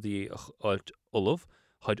trééis rudí áilt olamh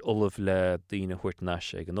chuid olamh le daoine chuirt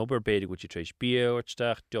neis ag an obair beidir go tí trééis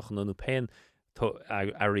bíorteach deochan nóú pein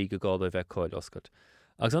airí go gáda bheith cáil oscailt.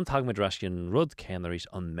 Agus an tagmid rascin rud ceanaéis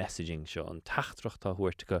an messaging seo an tachtreachtá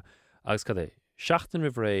thuirrtacha agus cad é seachtain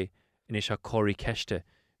rih ré inis se choirí ceiste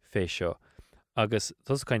fé seo agus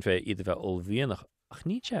tos caint bheith iad bheith olbhíonach ach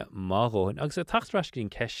ní sé mágóin agus a tachtras cín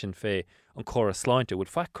ceisian fé an choras sláinte bhfuil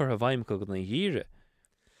fe chur a bhaim go na dhíre.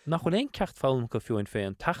 Nach bhfuil éon cecht fáilm go fiúin fé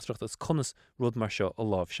an tachtreacht as conas rud mar seo a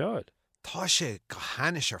lámh seáil. Tá sé go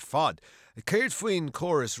hanis ar fad. Céirt faoin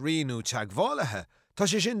choras rianú teag bhálathe. Tá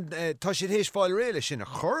sé hééis fáil réile sin a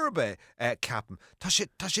churbe capan. Tá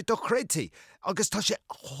sé do creidtí agus tá sé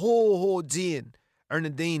thó díon ar na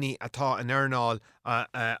daoine atá an airnáil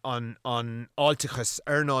an áiltichas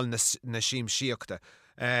airnáil na síim síochta.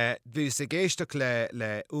 Bhí sé géisteach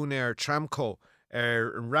le únéir tramcó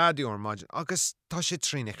ar an rádió maidin, agus tá sé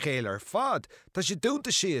trína chéile ar fad. Tá sé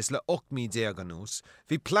dúnta síos le 8,000 an nús.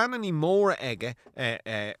 Bhí planan í móra aige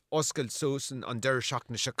oscail súsan an deir seach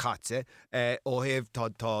na sicáte ó héamh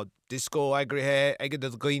tá disco agrithe aige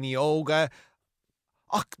do gcuoine óga.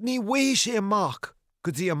 Ach ní bhfuil sé amach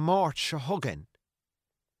go dtí an máirt se thugan.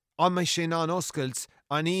 An mai sin an oscailt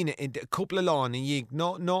an ine in cúpla láin in dhéag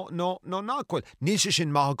náhfuil. Níl sé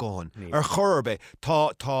sin mágáin ar churbe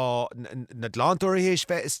tá na dlántóir hééis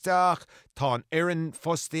bheith isteach, tá an ian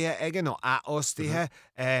fostithe aige nó ostithe,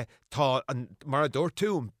 tá mar a dúir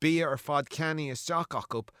tú an bí ar fad ceannaí isteach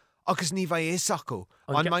acu, agus ní bheith éis acu.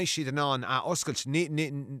 An mai siad an oscailt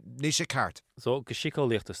ní sé ceart. So go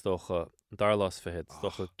sicáíochtta stocha darlas fehead,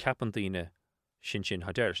 stocha capantíine sin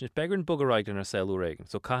hadeir. Sin is begarin bugaráigen ar selú réigen.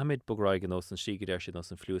 So caiimiid bugaráigen os an sigad sin os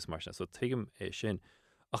an fluús mar sin. So tuigim é sin.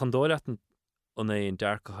 Ach an dóileat an é an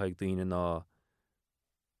dearcahaig daoine ná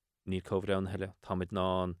níl COVID an heile. Táid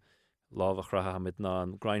ná an lábhach ratha hamid ná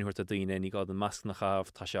an grindhuirt a daoine ní gád an masc na chah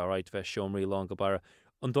tá sé áráid bheith siomraí lá go bara.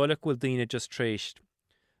 An dóileach bhfuil daoine just tréist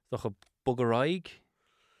docha bugaráig?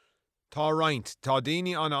 Tá roint. Tá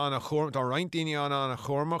daoine an chorm, tá roint daoine an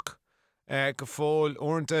chormach go fóil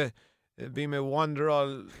ornta Bhí mé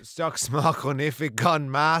wanderáil steach smach chun ifig gan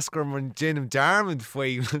máscar man Jim Darmid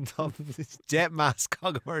faoi jet másc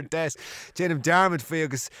agam mar des. Jim Darmid faoi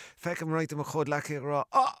agus fecam roint am a chud lecha rá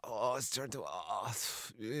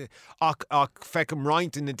ach fecam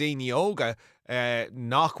roint in na daoine óga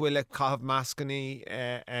nachhfuil le cahabh máscaní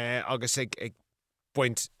agus ag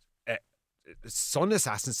buint sonas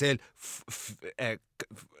as an saoil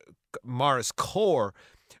mar is cór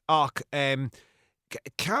ach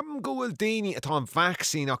Cam gohfuil daoine atá an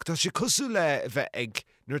vaccín ach tá sé cosú le bheith ag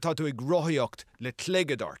nuair tá tú ag rothaíocht le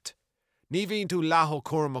tligadart. Ní bhíonn tú lethó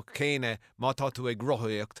cuairmach céine má tá tú ag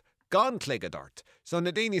rothaíocht gan tligadart. So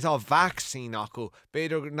na daoine tá vaccín acu,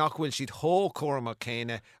 beidir nachhfuil siad thó cuairmach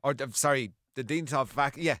céine, or sorry, the daoine tá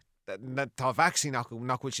tá vaccín acu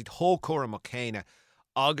nachhfuil siad thó cuairmach céine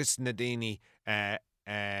agus na daoine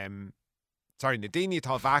na daoine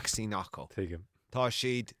tá vaccín acu. Tuigim. Tá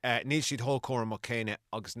siad níl siad thó cuairmach céine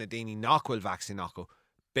agus na daoine nachhfuil vaccín acu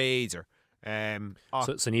béidir.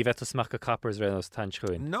 So ní bheith smach go cappers ré os tan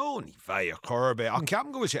chuin? No, ní bheith a churbe. Ach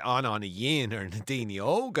ceam go sé an a dhéon ar na daoine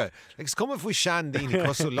óga. Legus cuma faoi sean daoine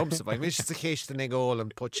cosú lumsa bhaid mis sa chéiste ag óil an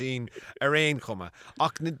potín ar réon chuma.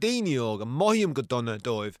 Ach na daoine óga maithim go donna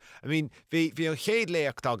dóibh. I mean, bhí an chéad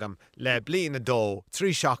léocht agam le bliana dó,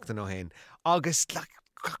 3 seachtain ó hen. Agus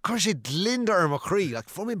chuir sé lindar ar chrí,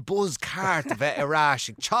 fu mé buzz cart bheith arás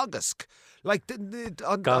ag teagask.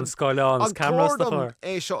 Gan scoileán cameras na chur.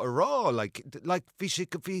 É seo a rá,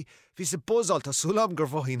 bhí sa buzzalt a súlam gur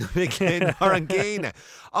bhóin ar an ggéine.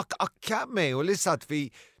 Ach ceap mé ó lisad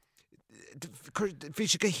bhí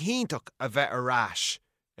sé go híntaach a bheith arás.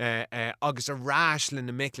 Agus a rás le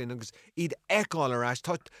na miclinn agus iad eáil arás.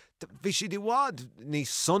 Bhí siad i bhád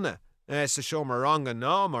níos sunna sa seo mar rang an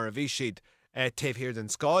ná mar a bhí siad taobhhir den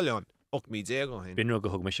scáileán 8,000 go hen. Bhíonn go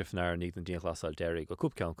thug mis fnar ní an díon glasal deirí go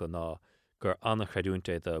cúpceann go ná gur anna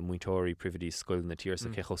chreidúnta de muintóirí privadí scoil na tíir sa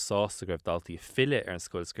cecho sásta gur daltaí fille ar an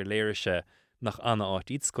scoil gur léire se nach anna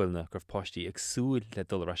áit iad scoilna gur postí ag súil le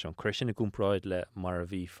dul reis an crisin na gúmpráid le mar a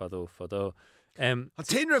bhí fadó. An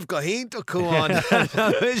tinrah go hénta chuáin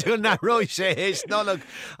bhís go na roi sé hééis nálag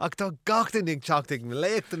ach tá gachtain ag teachtaigh na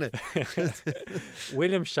léachtainna.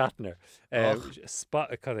 William Shatner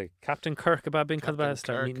Captain Kirk a bin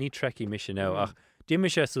ní treici mis ná ach Dí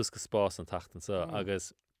sé sús go spás an tatan sa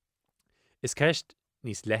agus is ceist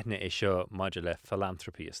níos lethne é seo maidir le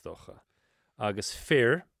philanthropy is docha. Agus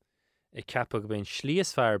fear I capag ben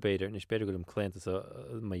slíos fear beidir nís beidir go am clénta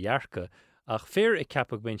ma dhearca ach fear I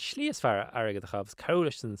capag ben slíos fear agad a chabs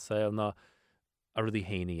caulisan sail ná a rudí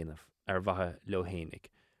héine ar bhathe lo hénig.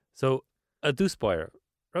 So a dúspáir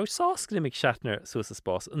rá sásclimig Shatner suas a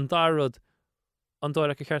spás an dárod an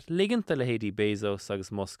dáile a cheart liganta le hédí Bezos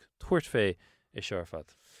agus Musk tuairt fé I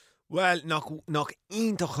seorfad. Well, nach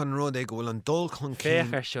ítach an rud ag bhfuil an dul chun cén.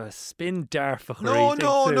 Féchar seo spin darfach No,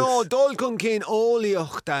 dul chun cén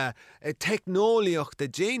ólaíochta, technólaíochta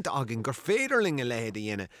déint agin gur féidirling a lehéad a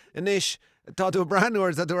dhéine. Inis, Tá tú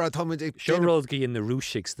breúir a dú táid Seród í in na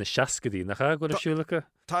rúsix na seacadí nach go a siúlacha?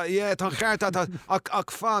 Tá cheart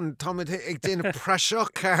ach fan táid ag déanana preseo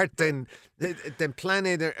ceart den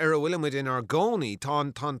planéid ar a bhfuilmuid in ar gcónaí tá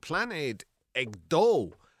planéid ag dó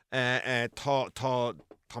tá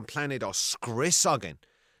planéid á scris agin.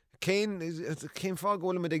 Cén fá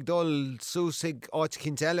bhfuilmuid ag dul súsaigh áit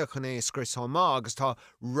cinteile chun é scris má agus tá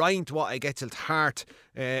rointhha ag eitilt thart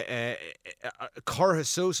chutha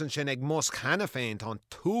súsan sin ag mos chena féin tá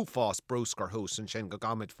tú fás brúscar húsan sin go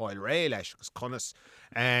gamid fáil ré leis agus conas.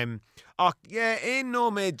 Ach é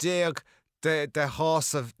nó mé déag de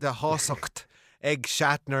hásacht ag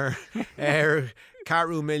Shatner ar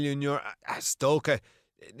 4 milliún euro stócha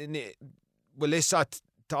bhfuil is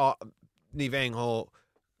tá ní bhéin ó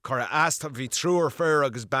Cora asta bhí trúr fear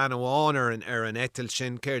agus banhánar ar an etil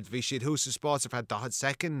sin céirt bhí siad húsa spás had dahad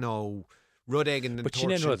second nó rud éigen den sin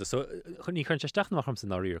rud so chun ní chun teach nach chum san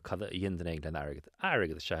áír cad a dhéon den ag den agad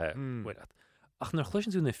se bhfuil ach nar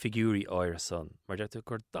chluisiú na figúí áir san mar de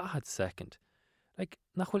gur dahad second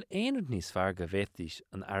nach bhfuil éonad níos fear go bhétís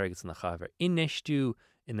an agad na chaibhar inéisú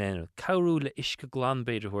in éanú cabhrú le isce glán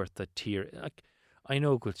beidir thuirt a tír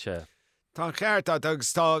ainógúil se Tá cheart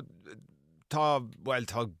agus bhfuil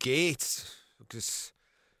tá Gates agus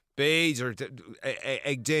béidir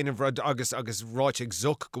ag déanamh rud agus ráit ag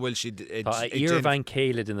zuc go bhfuil siad íorhhain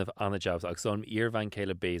céile duine anna jobs agus an íorhhain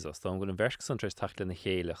céile Bezos tá bhfuil an bhersc san tris tala na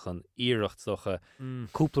chéile chun íirecht socha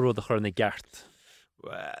cúplaród a chur na gceart.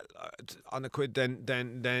 Well anna chuid den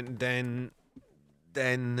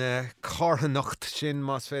carhannacht sin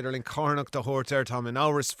más féidir linn carhannacht a thuirteir tá an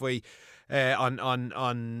áras faoi an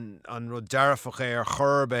rud dearfach ar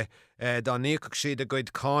churbe dá níoch siad a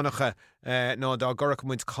gcuid cánacha nó dá gurach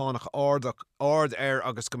muid cánach ard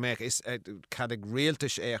agus go méid is cad ag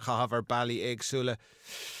rialtas é chahabhar bailí agsúla.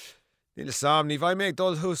 Níle sam, ní bhaid méid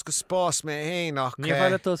dul hús go spás mé héin ach Ní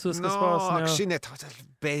bhaid dul hús go spás sinne tá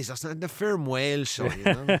Bezos na firmhil seo.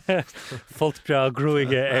 Fult bra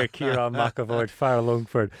grúige ar Ciarán McAvoy fear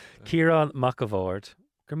Longford. Ciarán McAvoy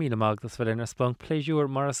gur míle magdas bfuil inar splunk pléisiúr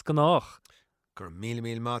mar a scanách. Gur mí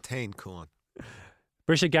má tain cúin.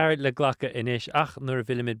 Bur sé garad le ghlacha inis ach nuair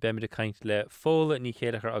bhuilimid beimid a caint le fóla ní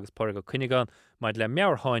chéalachar agus pára go Cúineáin maid le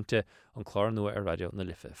meabhar háinte an chlár nua ar radio na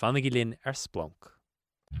Lifa. Fanna linn ar Splunk.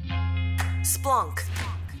 Splunk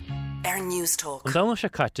ar News Talk. An dána sé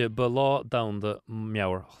caite ba lá damda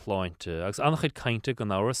meabhar chláinte agus annach chuid cainte go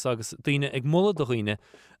náras agus daoine ag mula do chuoine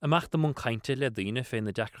amachta mún cainte le daoine féin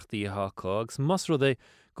na deachreachtaí athá agus mas rud é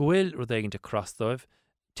go bhfuil rud éigeanta crostáibh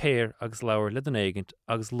téir agus leabhar le den éigent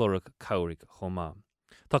agus lorach cabhraigh chomá.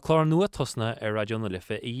 Tá chlár nua tosna ar radio na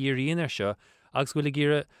Lifa i dhéiríonn ar seo agus bhfuil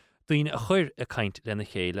ggéire daoine a chuir a caint lena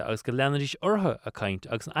chéile agus go leanadís ortha a caint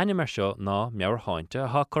agus aine mar seo ná meabhar háinte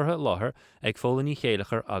a chutha láthair ag fóla ní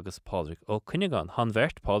chéalachar agus Pádraig ó Cúineáin. Han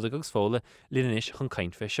bheirt Pádraig agus fóla líanais chun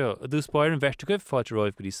caint fé seo. A dús spáir an bheirt goibh fáilte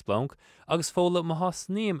roimh go dtí Splunk agus fóla mo has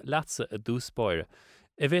níam leatsa a dús spáire.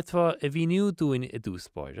 I bhéadfá a bhíniú dúin i dús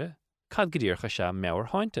spáire, cad go dtíorcha se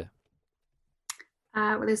meabhar háinte.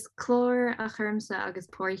 Well is chlór a churmsa agus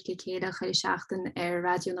póirce céad a chuir seachtain ar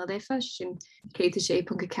radio na Lifa sin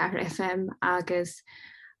 106.4 FM agus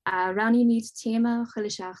ranní níd téma chuir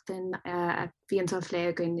seachtain a bhíonn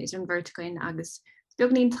phléagain is an bhirrtaáin agus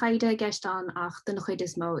beagnaíon taide gceistán ach den chuid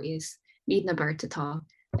is mó is míad na bhirrtatá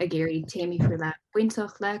a géirí téimi fu le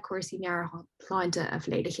buintach le cuasaí mearpláinte a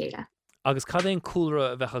phléide chéile. Agus cad éon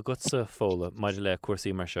coolra a bheitcha gutsa fóla maidir le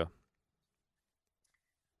cuasaí mar seo?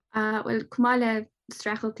 Well cumáile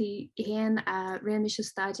strachaltaí héan réimiise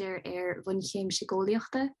staidir ar bhanchéim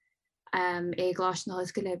sigóíochta é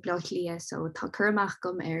gláisnáis go le blotlia so tá chumach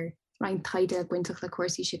gom ar rein taide buintach le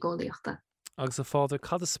cuasaí sigóíochta. Agus a fáidir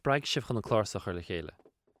cad a spreig sibh chun na chlársa chuir le chéile?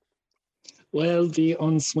 Well, bhí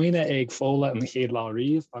an smaoine ag fóla an chéad lá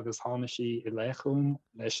riomh agus tháina sí I leithúm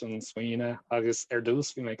leis an smaoine agus ar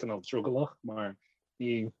dús bhí mé an drogalach mar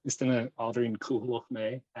ní is duine áidiríonn cúlach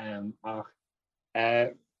mé ach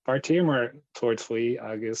Bartíir mar tuairt faoi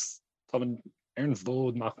agus tá ar an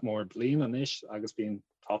bhód nach mór bliain anis agus bíon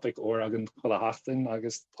topic ó agan chuile hastain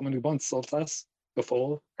agus tá go bant soltas go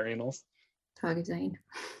fóil ar aonos. Tá go dain.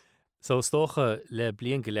 So stócha le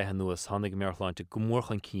blion go lethe nuas tháinig mearchláinte go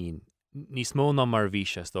mórchan cín. Ní smó ná mar bhí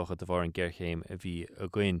sé stócha de bhar an ggéirchéim a bhí a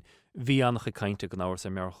gcuin bhí annacha cainte go náhar sa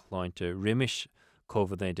mearchláinte riimiis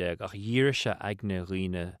COVID-19 ach dhíire se agne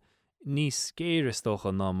riine níos scéire stócha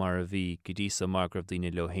ná mar a bhí go dtí sa margrabh daoine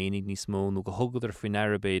lehénig níos mó nó go thugad ar faoin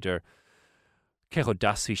air beidir cecho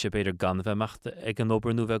dasí sé beidir ganbheith meachta ag an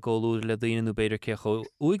obair nó bheith ggóúd le daoine nó beidir cecho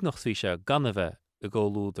uig nach fhí sé ganbheith a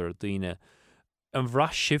ggóúdar daoine an bhrá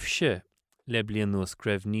sibse le blion nuas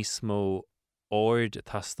greibh níos mó áid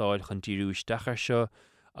tá stáil chun díúis dechar seo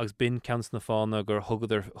agus bin ceans na fána gur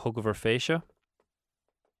thugad féise?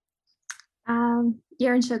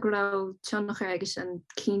 Dhearann se go tunnach agus an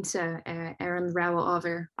cínte ar an rá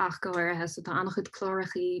ábhar ach go bhfuirthe so tá annach chud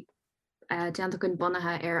chlórachaí deanta chun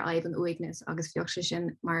bunathe ar aibh an uignas agus bheoh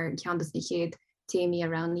sin mar ceantas na chéad téimi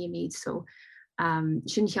around ní míid so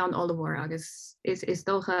sin chean allhór agus is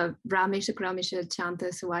dócha bhráméise gramise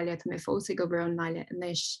teanta sa bhhaile mé fósa go bra an meile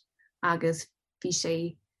inis agus bhí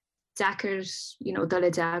sé dechar dul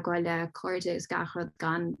deagháile cóide is gachrad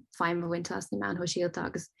gan feim a wintas na man ho síalta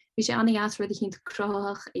agus bhí sé anna as rud cinn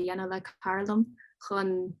croch I dhéana le Carlam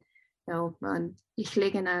chun I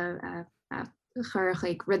chlégan a church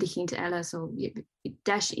ag rudi cinn eile so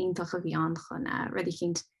deis ionintach a bhí an chun rudi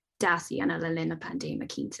cinn dasí anna le linna pandéma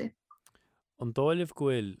cínte. An dáileh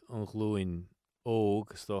gohfuil an ghlúin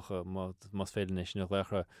óg stocha mas féidir is nach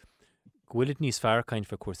lechra Gwylit níos fearcaint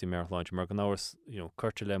fe cuasaí mearchláint mar gan áras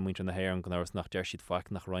chuirte le muinte na héir an gan áras nach deir siad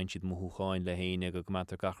faic nach rain siad mothúáin le héine go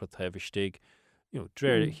gomantar gachra taimhstig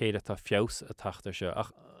dréir chéad tá fios a tatar se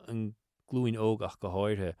ach an glúin óg ach go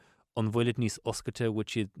háirthe an bhfuilid níos oscaite bhfuil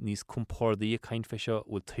siad níos compórdaí a caiint fe seo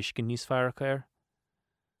bhfuil tuiscin níos fearcha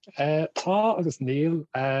Tá agus níl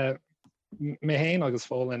mé héin agus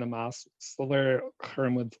fáil ina más sulir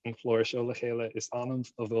churmud an chlóir seo le chéile is anam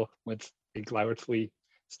a bhfuil muid ag gláir faoi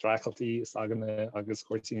strachaltí is aganna agus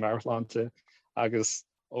chuirtí marlánte agus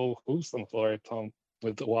ó hús an chlóir tá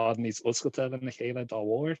with bhád níos oscailte na chéile dá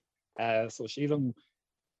bhór so sílam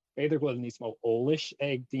beidir bhfuil níos má ólais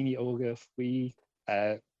ag daoine óga faoi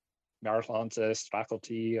marlánte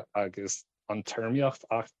strachaltí agus an termíocht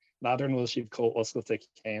ach nadidir bhfuil siad có oscailte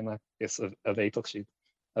chéine is a bhéitoch siad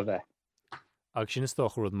a bheith. Agus sin is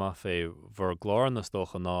stocha rud má fé bhar glár na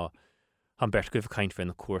stocha ná an bert goibh caiint fé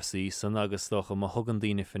na cuasaí san agus stocha má thugan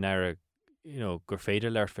daoine fin air gur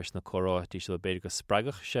féidir leir fis na choráití se beidir go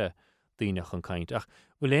spreagach se daoine chun caiint ach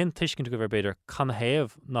bhfuil éon tuiscint go bhar beidir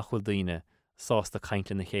canhéamh nach bhfuil daoine sásta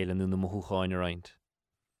caiinte na chéile nó na mothúáin a roiint.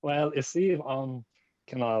 Well, is siomh an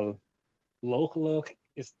canál localach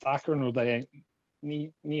is dachar nó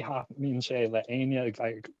ní mín sé le aine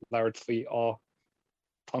ag leir faoi á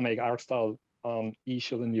tá méid airtstal an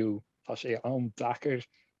ísisiú tá sé an dachar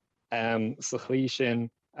sa chlí sin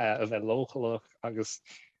a bheith localach agus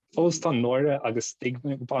fós tá nóire agus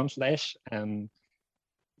stigma ban leis léin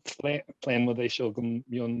mu é seo go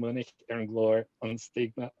mion munig ar an glóir an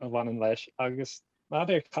stigma a bhanan leis agus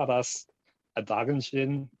nadidir cadas a dagan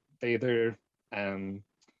sin beidir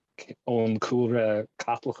ón cuara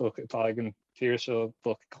catlachach atá an tíir seo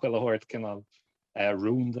do chuilehoirt cinál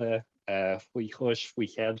rúnda faoi chuis faoi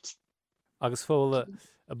chealt. Agus fóla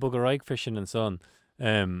a bug a raig fisin an son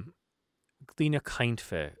daoine caiint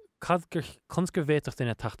fé chunsgur bhéach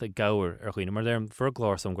duine tata gair ar chuoine mar léirm bhar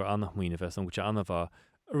glár som gur annach muoine bheith som go anna bh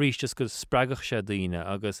rís just go spreagach sé daoine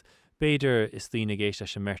agus béidir is daoine géiste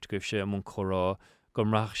se mert goibh se am chorá go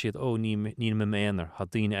mraach siad ó ní me méanaar ha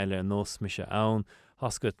daoine eile an nós mi se ann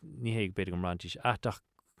hascut ní héag beidir go rantíis ach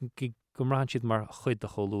go ran siad mar chuid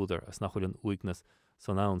a choúidir as nach chuil an uignas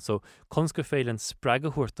san ann so chunsgur féil an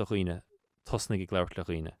spreagahuiirt a chuoine tosna go leir le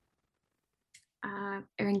chuoine. Ar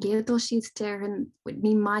an géadó siad dearan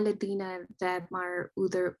ní meile daoine bheith mar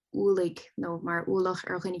úidir úlaigh nó mar úlach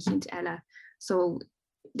ar chuine cint eile so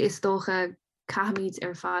is dócha caiimiid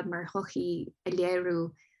ar fad mar chochií a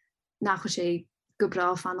léirú nach sé go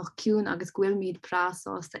bra fannach ciún agus ghfuilmíad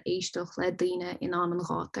prásásta éisteach le daoine in an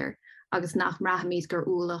gátar agus nach mrahamíid gur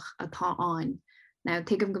úlach atá áin. Now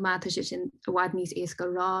tuigem gomáta sé sin a bhhaid níos éas go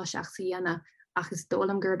rá seach sa dhéana agus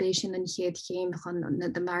dólam gurbééis sin an chéad chéim chun na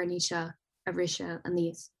de marníise a bhrise a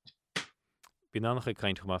níos. Bí annach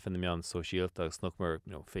caiint chumá fin na meán sosiálta agus nach mar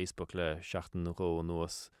Facebook le 16 nó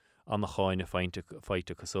nuas an cháinine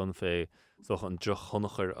feite cosún fé soch an droch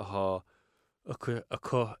chonachar ath a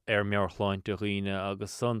chu ar mearchláint do riine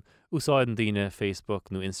agus san úsáid an daine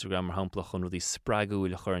Facebook nó Instagram mar hapla chun rudí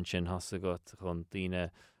spreagúil a chur an sin has go chun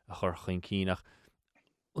daine a chur chuin cíach.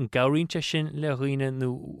 An gairínte sin le riine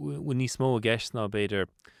nó níos mó a gceist ná beidir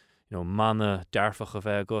manna dearfach a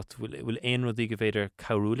bheith got bhfuil éon rudí go bhéidir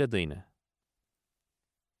cabhrúla daine.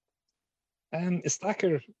 Is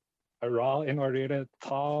dachar a rá in áréire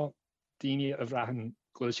tá daine a bhreahan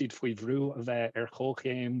gluil siad faoi bhrú a bheith ar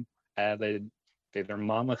chóchéim le beidir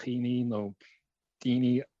manachíní nó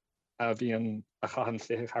daine a bhíon a chahan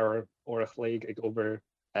fichar orach léig ag obair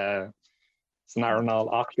san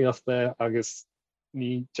airnáil achliaachta agus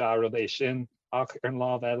ní dearad é sin ach ar an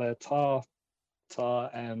láb eile tá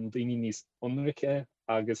daine níos onrice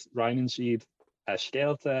agus reinan siad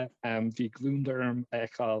scéalta bhí glúndarm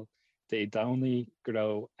eáil dé daní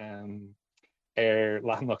go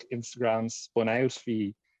lehanach Instagram spun out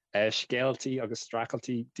fi scéaltaí agus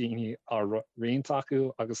stracaltaí daoine á riont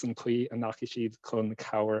acu agus an chuí a naci siad chun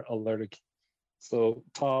cabhair a lurig. So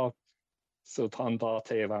tá an dá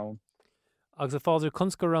taobh ann. Agus a fáidir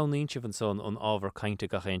chun go ranníse an son an ábhar cainte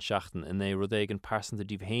ga chéin seachtain in é rud éigen percent a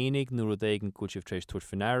díomhhénig nó rud éigen gúilteh trééis tuair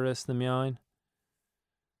finnéras na meáin?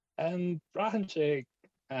 Brahan sé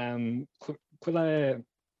chuile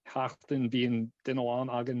heachtain bíon duháin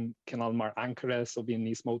agan cinál mar ancre so bíon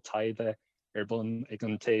níos mó taide bun ag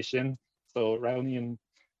an tééis sin. So raníon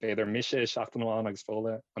beidir mise seachtainháin agus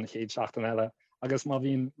fóla an chéad seachtain eile. Agus má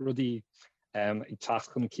bhíon rudí ag teach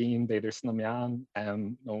chun cín beidir sna meán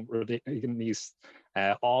nó rudí níos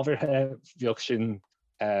ábharthe bheoh sin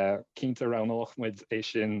cínta ranách muid é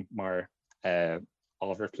sin mar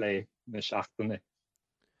ábharplay na seachtainna.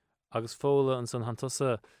 Agus fóla an san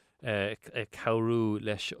hantusa cabhrú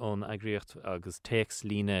leis an agriocht agus teex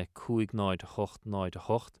lína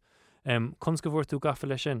 598 Cons go bhfuir tú gafa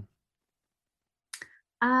lei sin?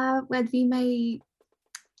 Well, bhí mé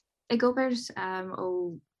ag gobert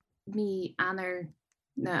ó mí anar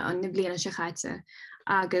an na bliana se chaite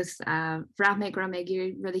agus bhra mé gra mé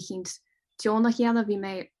gur rudi chéint Jonach chéanana bhí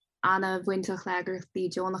mé anna bhaintach legur bhí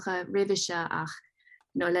Jonacha rihiise ach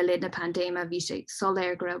nó le lid na pandéma bhí sé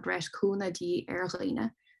soléir go raibh breis cúnadí ar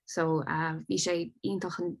ghaoine. So bhí sé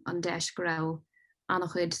ionintach an deis go raibh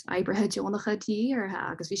annach chud oibrithe Jonachatí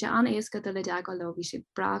agus bhí sé an éasca de le deagá le bhí sé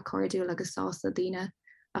bra cordú agus sásta daine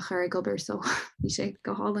a chur gobar so bhí sé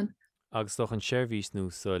go hálan. Agus doch an seirbhís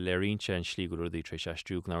nó sa léirínte an slí go rudaí trééis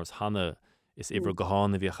seistúg ná hanna is ibre go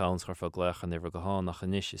hána bhí chans chu fá gleach an ibre go hána nach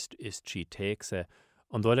inis is trí téicsa.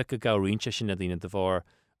 An dóile go gairínte sin na daine de bhar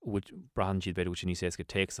brahan siad beidir níos éas go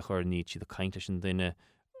téic a chur níd siad a caiinte sin duine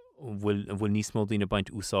bhfuil níos mó daine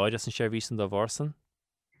baint úsáid as an seirbhís an dá bharsan?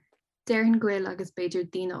 Deirn ghuiil agus beidir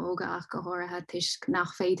daine óga ach go háirithe tuis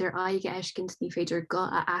nach féidir aige eiscint ní féidir go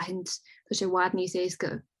a ahint tá sé bhhad níos éas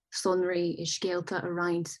go sonraí is scéalta a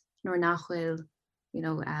roiint nóair nachhfuil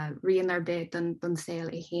rion ar bit don saoil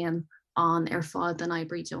i chéan an ar fád an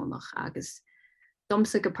oibre Jonach agus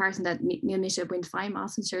domsa go person dat ní mis sé buint feim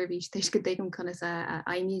as an seirbhís tuis go dtím chun is a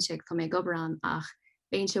aimíseach tá mé gobar ach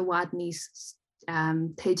béon se bhhad níos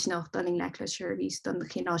teid nach daling le le seirbhís don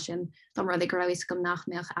chéná sin dom rud ag raibh gom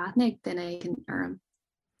nachmeach aithnig duine an orm.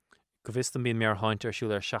 Go bhís an bíon mé haint ar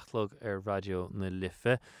siúil ar seachlog ar radio na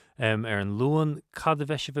Lifa ar an luan cad a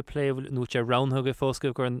bheisi bh pléh nó sé ranthg a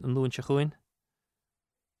fósca gur an luan se chuin?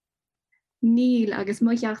 Níl agus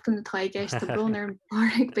muoachtain na taigéis do brónar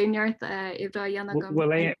ag béart i bra dhéanana go.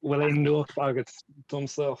 Bhfuil é nuach agus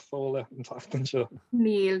domsa fóla an tatan seo.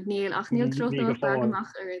 Níl ach níl troch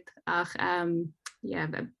amach ach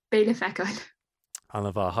béle feáil.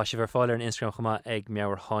 Anna bh hasisi bhar fáil ar an Instagram chumá ag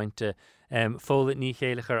meabhar hainte. Fóla ní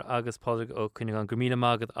chéalachar agus pádraigh ó chuine an gomíle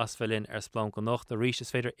mágad as bhelinn ar splán go nocht a rís is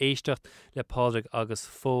féidir éistecht le pádraigh agus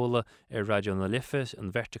fóla ar radio na Lifa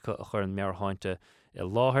an vertica a chur an meabhar hainte I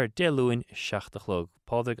láthair déúin 6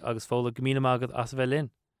 pádraigh agus fóla gomíle mágad as bhelinn.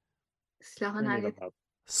 Slehan agad.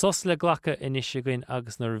 Sos le ghlacha inisisigain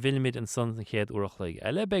agus nar bhilmid an son an chéad uachlaigh.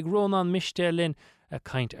 Eile beag Rónán Mistelin a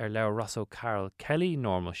caint ar le Russell Carroll Kelly,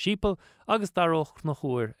 Normal Sheeple agus daróch na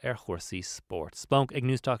chuair ar chuirsaí sport. Splunk ag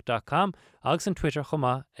newstalk.com agus an Twitter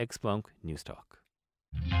chumá ag Splunk Newstalk.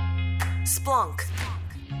 Splunk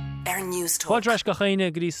ar Newstalk. Fáilreis go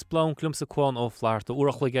chéine grí Splunk lumsa cuán ó phláir do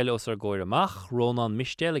uachlaigh eile os ar ggóir amach, Rónán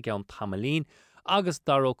Mistelin an Tamalín agus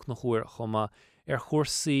daróch na chuair chumá ar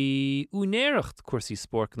chuirsaí únéireacht cuirsaí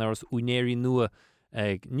sport ná as únéirí nua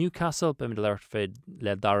ag Newcastle be leir féid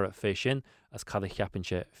le dara fé sin as cad a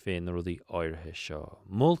cheapanse fé na rudaí áirithe seo.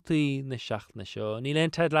 Moltaí na seachna seo, ní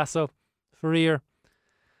leon Ted Lasso faríor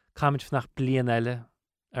cáid fnach blian eile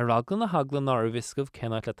ar raglan na haglan ná ar bhiscomh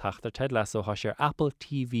cennáid le taachtar Ted Lasso há sé ar Apple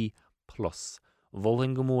TV+.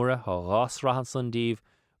 Bhulling go móra há rás rahan san díomh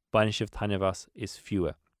bain sibh tainehas is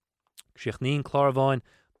fiúa. Sioch níon chlárabháin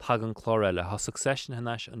tag an chlóréile há Succession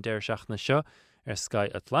hanas an déir seachna seo ar Sky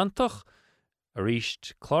Atlantach a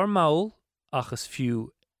ríist chlár máil achas fiú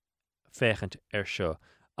féchant ar seo.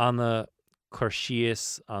 Anna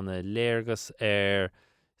chuirsíos anna léirgus ar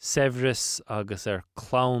Severus agus ar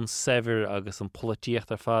Clown Sever agus an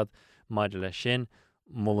políocht ar fad maidir le sin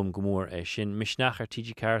mullam go mór é sin. Misneach ar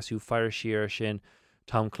TG Carsú fear siar sin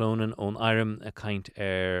Tom Clonan ón Éireann a caint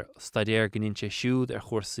ar stadéir gninse siúd ar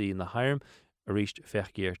chuirsaí na Éireann a ríist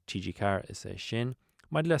fechgéir TG Car is é sin.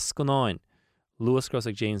 Maid le sconáin, Lewis Gross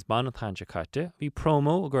ag James Bond an tainte caite, bhí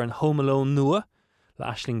promo gur an Home Alone nua le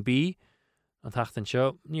Aisling B an tachtan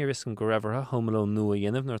seo, ní riscin go raibhartha Home Alone nua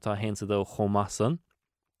dhéanamh nuair tá hénsa dó chomasan,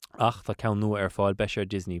 ach tá ceann nua ar fáil beis ar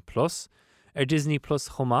Disney+. Disney Plus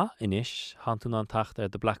chomá inis hanún an tacht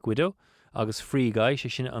The Black Widow agus Free Guy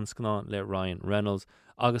sé sin an scanán le Ryan Reynolds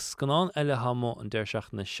agus scanán eile hamo an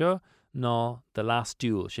deirseach na seo ná The Last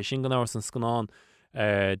Duel sé sin gan áras an scanán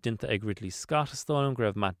dinta ag Ridley Scott astáin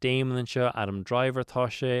greibh Matt Damon an seo Adam Driver tá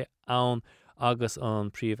sé ann agus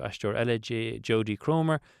an príomh aisteoir eile Jodie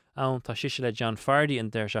Cromer ann tá siise le John Fardy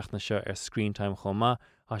an deirseach na seo Screen Time chomá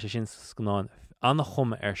a sé sin scanán anna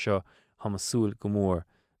chuma seo hamasúil go mór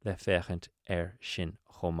le féchant sin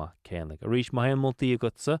chuma céannig. A rís mai multaí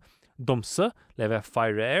agutsa dumsa le bheith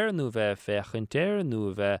feire nó bheith féchant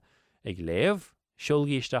nó bheith ag léamh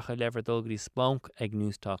siolgéisteach a lever dulgadí splonk ag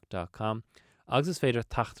newstalk.com agus is féidir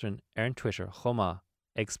tachtrin an Twitter chuma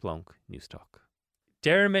ag splonk newstalk.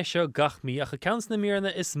 Deir me seo gach mí a chacans na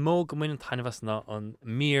mírna is mó go muin an tainehas ná an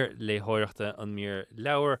mír le hóireachta an mír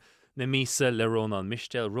leabhar na mísa le Rónán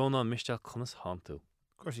Mistel chunas hántú.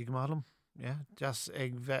 Cuirsí go málam. Yeah, just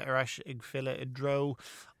ag bheith aráis ag fille I dro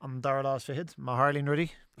an dar lás fihid má Harlín rudí.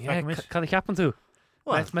 Yeah, can I capan tú?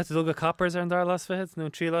 Met dulga coppers an dar lás fihid nó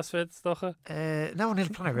trí lás fihid stocha? No,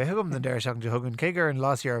 níl plan réthgum den deir seach de thugann cégur an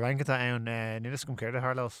lás ar bhancata ann nílas gom céir de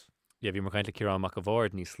Harlás. Yeah, bhí mar caiinte Ciarán mac a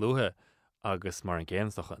bhórd ní slúthe agus mar an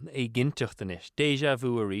ggéan stocha. É ginteocht inis. Déjà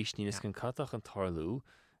vu a ríis nílas gan catach an tarlú.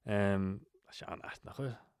 Se an eith nach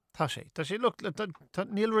chuil. Tá sé, look,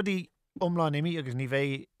 níl rudí omláin imi agus ní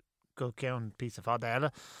bheith go ceann pí a fád eile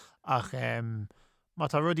ach má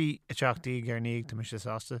tá rudí I teachtaí gur níag tá mis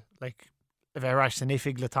sásta like a bheith ráis san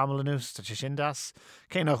ifig le tamlanús tá sé sin das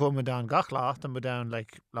cé nach chum da gach lácht an da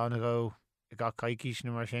like lána go I ga caiicís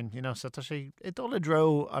nó mar sin so tá sé I dul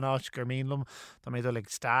dro an áit gur mílumm tá mé dul like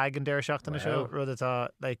stag an deir seachtainna seo rud atá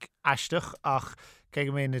like aisteach ach cé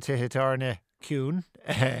go mé na tuthetarna ciún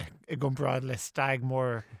I gomrád le stag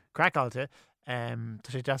mór crackáilte tá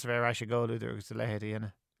sé deas bheith ráis a ggóú agus lehéad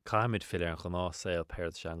dhéana. Caimid fill an gnásil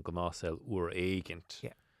péir se an gnásil úair éigent.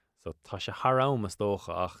 So tá sé harám is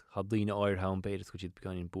dócha ach cha dtíine áirthain beidir go siad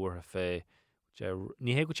beganín buórtha fé.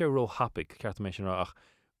 Ní hé go sé ró hapig ceart mé sin ach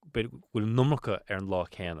bhfuil numracha an lá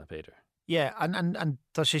chéanna beidir. Yeah, an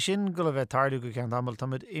tá sé sin go bheith tarú go cean tamil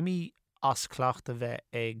tamid imi as clacht a bheith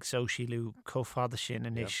ag sóisiú cófada sin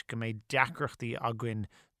inis go méid deacrachtaí aguain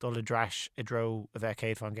dul a drais I dro a bheith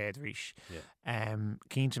céad fan géad ríis.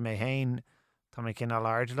 Cínte mé hain tá mé cin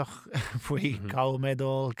aláirdelach faoi cá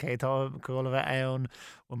médul cétá go bheith ann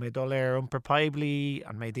ó mé dul iompar peblií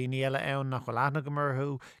an mé daoine eile ann nach bhfuil aithna go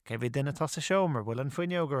marthú cé bhí duine tá sa seo mar bhfuil an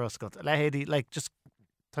foiine gur oscailt lehéadí just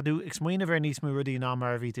tá dú ag smaoine bhar níos mú rudí ná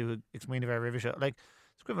mar bhí tú ag smaoine bhar rih seo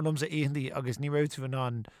scríbh lumsa aondaí agus ní raibh tú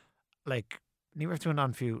an ní raibh tú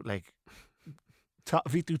an fiú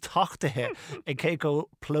bhí tú tachtathe ag cé go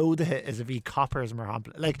plódathe is a bhí coppers mar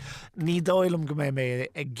hampla ní dóilm go mé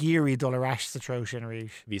ag géirí dul aráis sa tro sin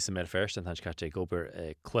ríis. Bhí sa mé first an caite ag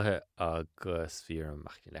obair cluthe agus bhí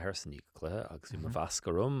amach le hersan ní cluthe agus bhí mar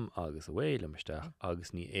bhascarum agus a bhfuil imisteach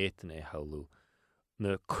agus ní éan é heú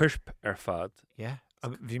na cuirp fad.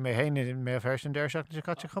 Bhí mé héine mé fersin deir seach na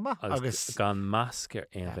caite chuma agus gan máscar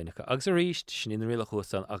éonhainnecha agus a ríist sin in riile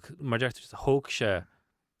chóán ach mar deirtar a thóg se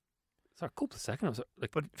cúpla second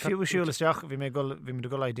fiúisiúlasteach bhí mé do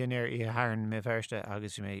go duine I haan mé ferste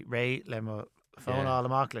agus bhí mé ré le fónáil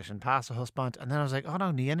amach leis an pass a hospant and then I was like, oh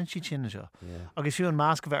no, ní enan si sin seo. Agus fiú an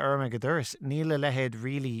másc bheith arma go duras níle lehéad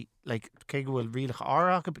rilí cé go bhfuil rialach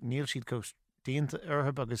áraach níl siad cos díanta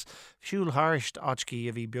orthab agus siúil háist áitcí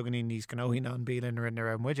a bhí beganí níos gnóhín an bílan rinne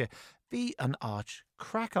ar muide. Bhí an áit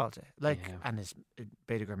crackáilte an is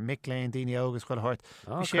beidir gur micléin daoine agus chuil hort.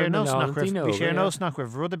 Bhí sé nós nach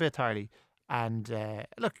raibh rud a bit tarlaí and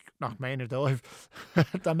look nach méinar dóibh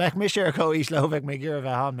Tá meich mis sé có ís lehbheith mé gur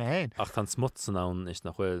bheith há na hain. Ach tá smut san án is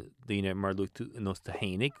nach bhfuil daoine mar luú nó a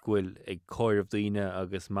hénig bhfuil ag cóirmh daoine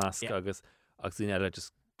agus másc agus daoine eile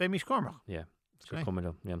just Bé mí scómach?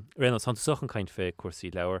 Réna san sochan caiint fé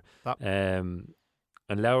cuasaí leabhar. An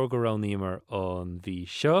leabhar go ranímar an bhí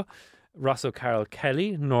seo. Russell Carroll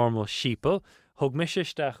Kelly, Normal Sheeple. Thug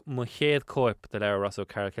misisteach mo chéad cóip de leabhar Russell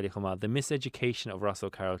Carroll Kelly chumá. The Miseducation of Russell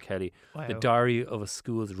Carroll Kelly. Wow. The Diary of a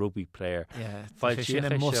School's Rugby Player. Fáil sin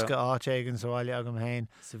an musca áit an sáile agam hain.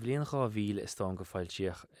 Sa bblion 2000 is tá go fáil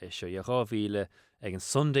tíoch seo 2000 ag an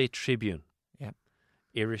Sunday Tribune.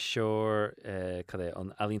 Iris Shore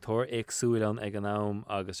an Alíntóir éagsúil an ag an nám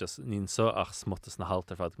agus just nín so ach smutas na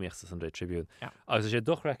haltar fad míochtas an Sunday Tribune. Agus sé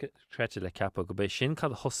dochrete le ceapa go béh sin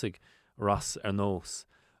cad thosaigh ras ar nós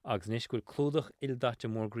agus níos goil clúdach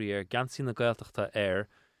ildáte mór gríir gansí na gailteachta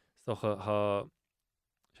stocha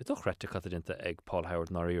sé dochrete cadidnta ag Paul Howard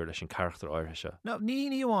náíir leis an charachtar áirthe se. No, ní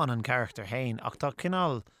bháin an charachtar hain ach tá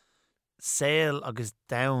cinál saoil agus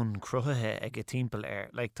down cruthathe ag a timpeall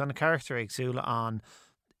air. Tá na charachtar agsúla an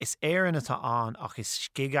is éan atá an ach is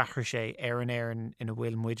scigachar sé éan ina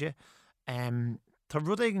bhfuil muide. Tá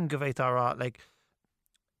rud éigen go bhéit árá, like,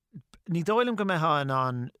 ní dóilm go metha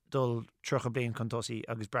an dul trocha blion chuntosaí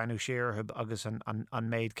agus breanú siarthub agus an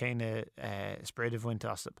méid céine spread of bhainte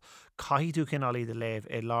asap. Caiú cinálí de léh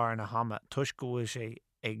é lár na hama, tuis go sé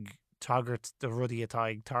ag tagart de rudí atá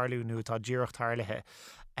ag tarlú nó atá ddíirecht tarlathe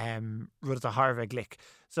rud a Harbheith glic.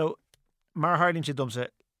 So mar hálinn sé dumsa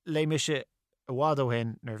lé mise a bhád ó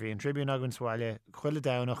hin nar bhí an tribún agann sáile chuile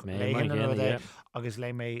danach léhan agus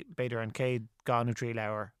lé mé beidir an céad ganú trí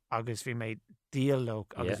leabhar agus bhí mé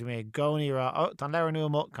díallóg agus bhí mé gcóí tá leabhar nua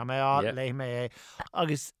mo cá mé á lé mé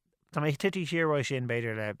agus tá mé tití siarráid sin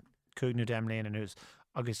beidir le cúgnú dem léana nús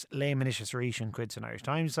agus léman is rí sin cuid san Irish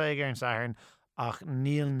Times ag ar an saharn ach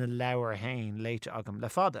níl na leabhar hain léite agam le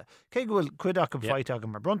fada. Cé bhfuil cuid ach an fáit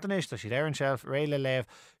agam mar brontanis tá siad ar an shelf réile léh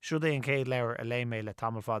siúd é an céad leabhar a lé mé le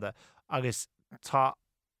tamil fada agus tá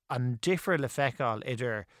an differ le feicáil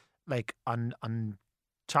idir like an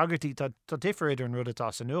tagartí tá differ idir an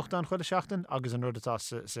rudatá sa nuachtain chuile seachtain agus an rudatá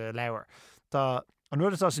sa leabhar. Tá an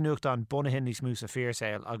rudatá sa nuachtain bunahin níos smús a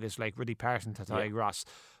fearsail agus like rudí person tá ag ras.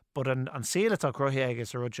 But an síle tá cruthe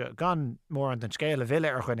agus a rudse gan mór an den scéile bhile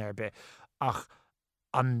ar chuin ar be ach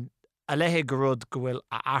an a lethe go rud go bhfuil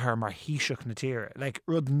a ahar mar híiseach na tíre. Like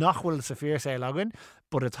rud nachhfuil sa fearsail agan,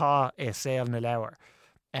 but atá é saoil na leabhar.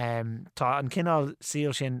 Tá an cinál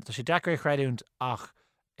síl sin tá sé decar chreidúnt ach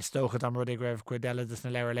is tóchad am rud ag raibh cuid eile na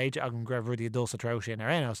leabhar leide ag an greibh rudí dul sa trá sin ar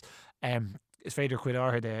anas. Is féidir chuid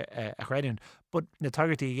áthir a chreidún, but na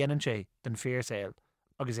tagartí dhéanann sé den fearsail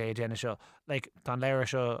agus é déine seo. Like tá leabhar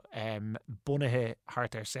seo bunathe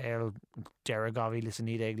hart ar saoil deire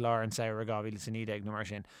 2009 lár an saoir 2009 nó mar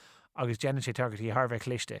sin. Agus déanann sé tagartí Harbheith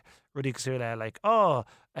cliste. Rudí cosú le like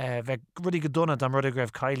bheith rudí go donna am rud ag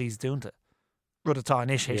raibh cailís dúnta. Rud atá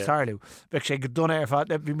inis hééis tarlú. Bheith sé go donna ar fad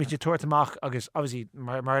bhí mé tuairtamach agus obviously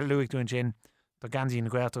mar luigh dún sin tá gansaí na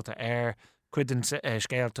Gaeltachta ar cuid an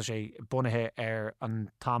scéal tá sé bunathe ar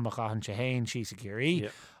an támachchan sé hain sí sa curí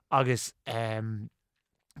agus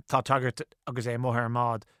tá tagart agus é mthir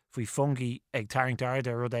mád faoi fungi ag taringt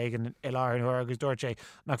airde rud éigen i láir an thuair agus dúirt sé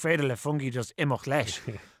nach féidir le fungi just imach leis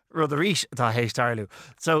rud a ríis atá hééis tarlú.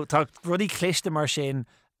 So tá rudí cliste mar sin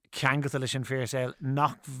ceangata lei sin fearsail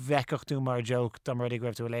nach bheiceachtú mar joke dá mar ag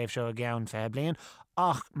raibh tú a léamh seo a gceann fé blion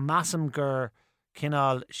ach massam gur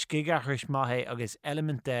cinál scigachris maithe agus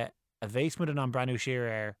elemente a bhééis mu an breanú siar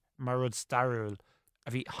ar mar rud starúil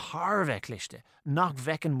a bhí Harbheith cliste nach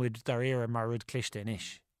bhecin muid dar éire mar rud cliste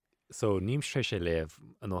inis. So níim tre sé léh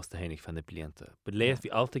an os hénig fan na blianta. But léh hí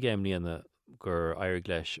alta géim líana gur air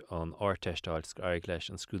leis an áirteistáil air leis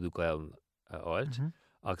an scrúdú gail áilt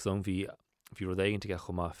agus an bhí rud éigeanta go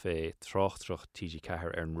chumá fé trocht TG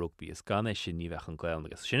cethir ar an rugby is gan é sin ní bheith an gail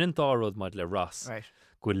agus sin an dárod maid le ras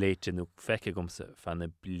go léite nó feice gomsa fan na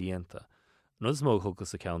blianta. Nus mó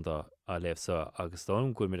thugus a ceanta a léh sa agus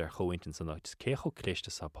dám go mid ar chohaintin san áit cé cho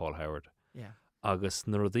cliste sa Paul Howard. Agus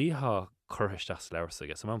na rudítha chuthisteach leabhar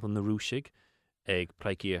agus am na rúsigh ag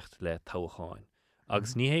pleicíocht le tábháin.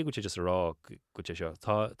 Agus ní hé go just rá go seo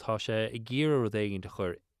tá sé i ggéar rud éigeanta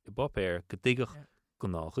chur i bopéir go dtigach go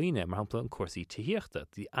nághine mar hapla an cuasaí tííochta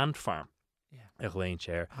the ant farm ag léon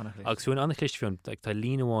séir. Agus bhfuin anna clistfiún ag tá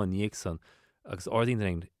líanaháin níag san agus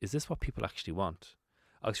ordín is this what people actually want?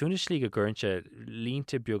 Agus bhfuin is slí go gcuirnte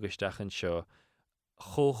línta beagaisteach an seo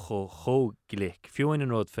cho glic. Fiúin an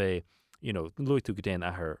rud fé luú tú go déan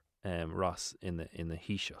ahar ras ina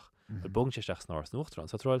híiseach. Bong séisteach snáir nuachtarán.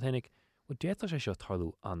 Sa ráil hénig déta sé seo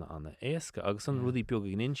tarlú anna éasca agus an rudí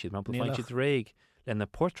beag in siad man bhain siad réig le na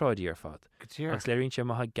portráidí ar fad. Agus léironn sé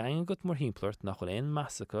maitha gaan go mar híimplairt nach chuil éon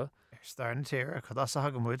measacha Star an tíir a chudá a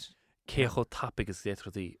hagamúid. Cécho tappagus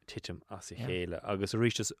détradí titim as i chéile. Agus a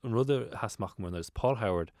ríis an rud hasmach mar is Paul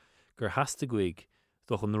Howard gur hasasta goig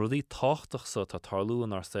doch an rudí táchtach sa tá tarlú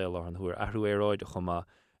an arsail ar an thuair ahrú éráid a chumá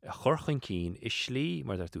a chorchain cín is slí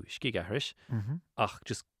mar tú scigahris ach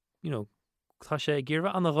just tá sé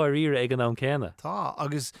ggéirbh anna gáíre ag an am céine. Tá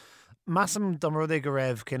agus massam dom rud ag go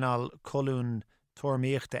raibh cinál colún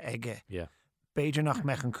tuairmíochta aige. Beidir nach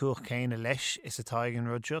meach an cuach céine leis is atá ag an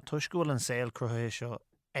rud seo tuiscúil an saoil cruthe seo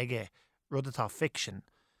aige rud atá fiction.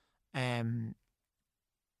 Ní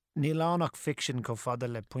lánach fiction go fada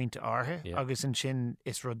le pointe áthe agus an sin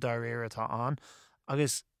is rud dar éir atá an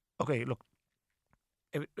agus look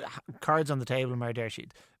cards on the table mar der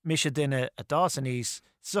siad. Mise duine a dás an níos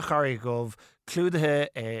sucharí gomh clúdathe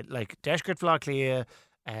like deisgurt flach lia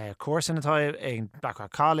cuasan atá ag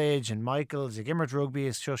Blackrock College and Michael's ag immert rugby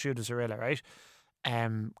is seo siúd as a riile, right?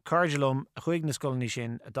 Cardulum a chuig na scoilní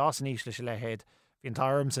sin a dás an níos leis lehéad hín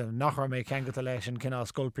tarm sa nach mé ceangata leis an cinál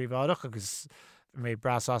scoil príomhádach agus mé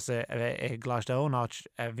bras glasdó áit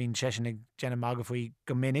hín sesin ag Jenna mag faoi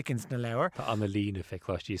go minic na leabhar. Tá anna lína fé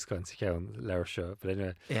chláistí gan sa ceann leir seo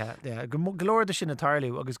bline. Golóir de sin na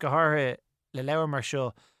tarliú agus go háthe le leabhar mar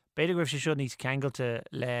seo, beidir goibh sé seo níos ceangailte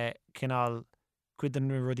le cinál cuid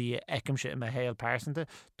an rudí eicimse im a héal pásanta,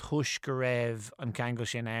 tuis go raibh an ceangail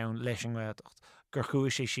sin ann leis an gcuideacht. Gur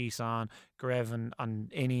chuis sé síán, go raibh an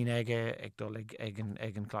iní aige ag dul ag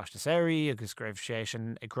an cláiste séirí, agus go raibh sé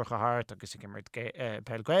sin ag crucha hart agus ag imirt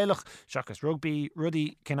peilgéilech, seachas rugby,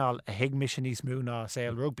 rudí cinál a hiig mission níos mú ná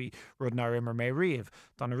saoil rugby, rud ná immer mé riamh.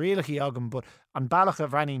 Tá na rialachaí agam, bud an bailach a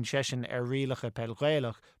bhreanín sesin ar rialacha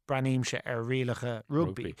peilgéilech, breaníim se ar rialacha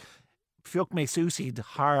rugby. Fiúcht mé súsíd th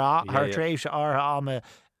tréimh se átha ama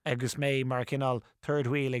agus mé mar cinál third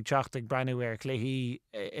wheel ag teach ag brenuir chluhí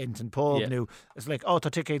in an pub nu. It's like,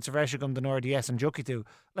 tá tickets a bheise gom den RDS an joki tú.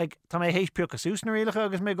 Like, tá mé hééis peoch a sús na rialacha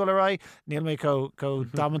agus mé go le níl mé có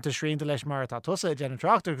damananta srínta leis mar tá tusa gen an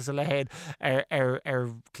trachtar agus a lehéad ar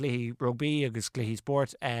chluhí rugby agus chluhí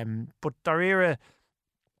sport. But daríire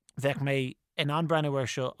bheith mé in an brenuir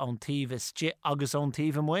seo an tíh agus an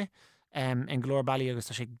tíh mu in Glór Bally agus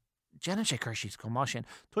tá sé Jenna sé chuirsís go má sin.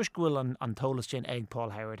 Tuis gohfuil an tolas sin ag Paul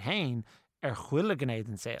Howard Hain ar chuile gnéad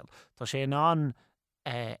an saoil. Tá sé an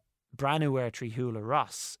brenuir trí thuúla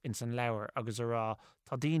Ross in san leabhar agus ará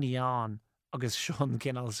tá daoine an agus sean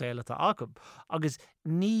cinál saoile tá agam. Agus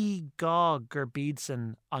ní gá gur bíd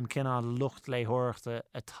san an cinál lucht léthireachta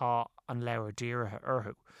atá an leabhar díirithe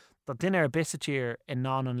orthú. Tá duine ar bisatír in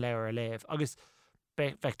ná an leabhar a léamh. Agus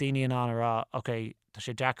bheith daoine an ará, okay, tá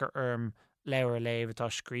sé deachar leabhar léamh atá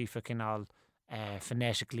scrífa cinál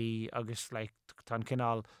phonetically agus tá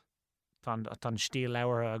cinál tá stíl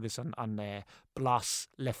leabhar agus an blas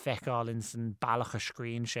le feicáil in san bailach a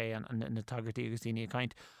scrín sé an na tagartí agus daoine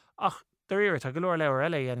caint. Ach daríir tá go leor leabhar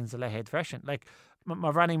eile an sa lehéad freisin. Like,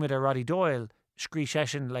 má bhreaning mit a Roddy Doyle scrí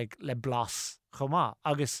sesin le blas chomá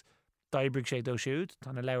agus daibrig sé dó siúd,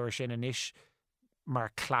 tá na leabhar sin inis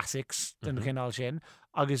mar classics den cinál sin,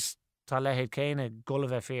 agus tá lehéad céine gola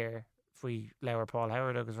bheith fear faoi leabhar Paul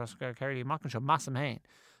Howard agus Oscar Kerry macan seo massam hain.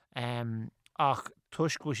 Ach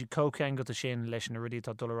tuis go si cócean go sin leis na rudí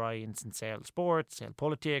tá dulrá in san saoil sport, saoil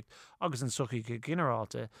politíocht, agus an suchaí go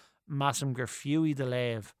generaráte, massam gur fiúí de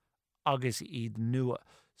léamh agus iad nua.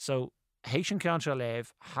 So hééis an cean seo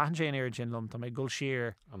léamh, chan sé ar gin lum, tá mé gul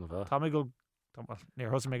siar, tá mé gul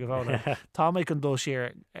níor thosa mé go bhála, tá mé an dul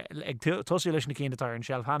siar ag tosí leis na cínatar an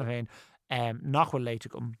sealh hena féin nachhfuil léite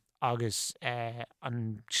gom. Agus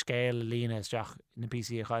an scéal lína isteach na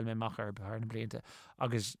PC a chail mé machar bethar na blianta.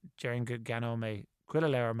 Agus dearan go ganó mé cuile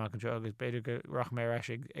leabhar mac an seo agus beidir go rach mé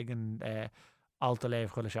reis ag an alta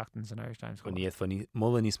léamh chuile seachtain san Irish Times. Go níiad fan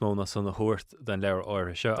molla níos mó na son na thuirt den leabhar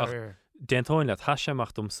áire seo. Déantóin le tá sé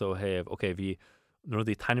amach dumsa héamh, okay, bhí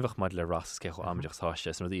nuair tainmhah maid le ras cecho amaideach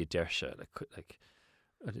táiste, nuair í deirse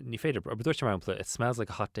ní féidir, but dúirt mar it smells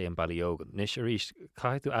like a hot day in Ballyogan. Nis a ríist,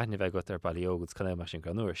 caiith tú aithne bheith go ar Ballyogan canna mar sin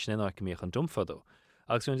ganúir, sin áid go míoch an dumfadó.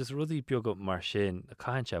 Agusún just rudí beag mar sin a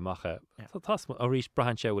caiin sé macha. Tá a ríist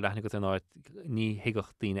brahan sé bhfuil aithne go an áid ní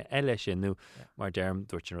hiigech daoine eile sin nó mar derm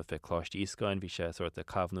dúirt sin rud bheith cláist íscain, bhí sé sort a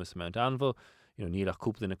cabhnú sa Mount Anvil, níl a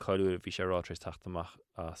cúpla na choú bhí sé rátrééis taachtamach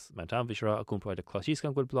as Mount Anvil bhí a cúmpaid a cláist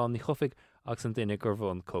íscain goil blán ní chofig agus an duine gur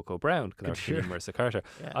bhn Coco Brown mar sa Carter.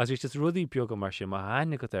 As bhí just rudí beag mar sin má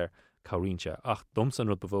haine go ar choírínse ach domsan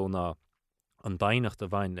rud bhóna an dainacht a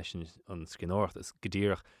bhain leis an scináirt is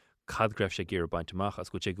godíireach cad greibh sé gur baintach as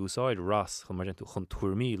go sé gúsáid ras chun mar tú chun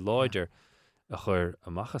tuairmí láidir a chur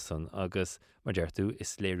amachchasan agus mar deir tú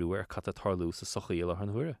is léirúir cat a tarlú sa sochaíile an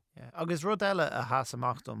thuire. Agus rud eile a has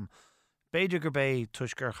amachtam, beidir gur bé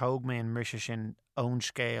tuis gur choog mé an mise sin ón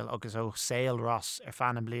scéal agus ó saoil ras ar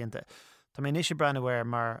fan an blianta. Tá mé níos brenuir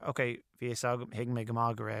mar, okay, bhí hiig mé go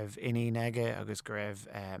má go raibh iní aige agus go raibh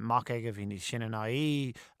mac aige bhí ní sin an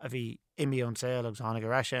aí a bhí imi ón saoil agus tháinig go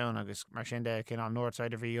raisiún agus mar sin de cinál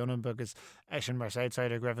Northside a bhí dionm agus sin mar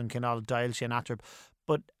Southside a raibh an cinál dail sin atrib.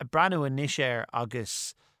 But a breú in níos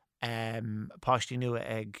agus páistí nua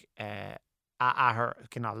ag ahar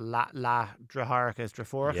cinál lá drathachas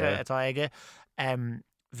drafóracha atá aige.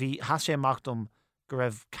 Bhí has sé amachtam go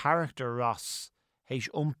raibh character Ross héis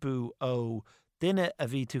umpú ó duine a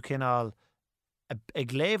bhí tú cinál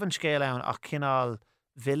ag léamh an scéal ann ach cinál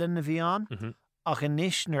villain na bhí an ach in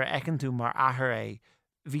níos nuair ecann tú mar ahar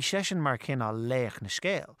bhí sé sin mar cinál léach na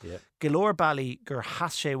scéal. Glór Bally gur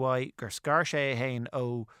has sé bhaid gur scar sé hain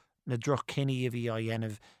ó na droch cinní a bhí á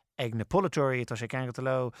dhéanamh ag na polatóirí atá sé ceangata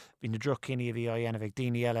lo, bhí na droch cinní a bhí á dhéanamh ag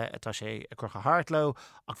daoine eile atá sé a crucha hart lo,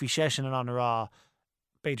 ach bhí sé sin an rá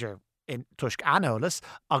beidir in tuisc anolalas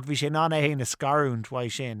ach bhí sé ná é héna scarúnt wa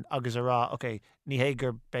sin agus ará ní hé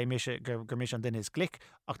gur bé gur mis an duine is glic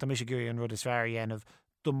ach tá mis gurí an rud is fear dhéanamh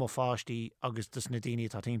dum fátí agus dus na daine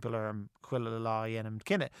tá timppla am chuile le lá dhéanam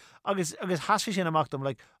cinenne agus hasfi sin amachtam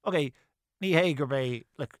le ní hé gur bé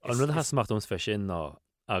an rud hasachtam fe sin ná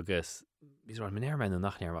agus Bís ra min airmainin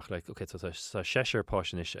nachnearach le sa séir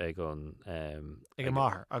páis ag an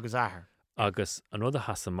maithair agus ahar. Agus an rud a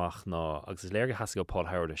hasamach ná agus is léirge has go Paul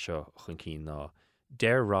Howard seo chun cí ná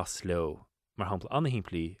déir Ross Lowe mar hapla anna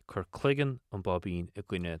himplí chur cluigan an Bobbín i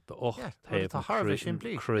gcuine de 8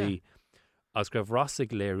 taobh cruí agus greibh Rossig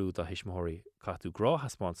léirú a hisismóirí catú grá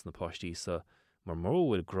haspáns na páistí sa mar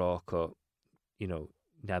mórhfuil grá go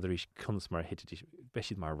neadiréis chuns mar hití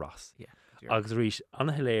beisiad mar Ross. Agus rís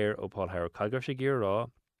anna léir ó Paul Howard caigur sé gírá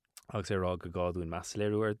agus rá go gáún meas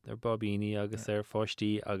léirúir ar Bobbíní agus ar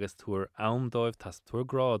fáistí agus túair amdóibh túair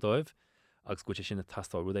grádóibh agus go sinna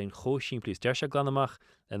tastáil rud éon chóisiimplí deir se glanamach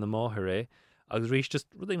lena máthir ré agus rís just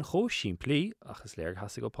rud éon chóisiimplí agus léir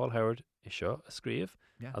has go Paul Howard is seo a scríomh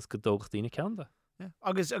as go dóchtaína ceanda.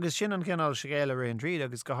 Agus sin an cinál se géile réon tríd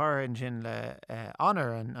agus go háann sin le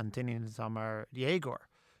anar an duine tá mar dhégor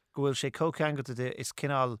go bhfuil sé cócean go is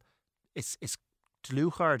cinál is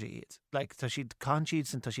tlúchardaí iad tá siad cansíid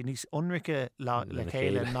san tá si níos unrice le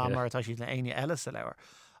chéile ná mar tá siad le aine eile sa leabhar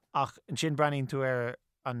ach an sin breíonn tú ar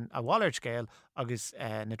an a Wallard scéil agus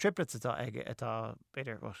na triplets atá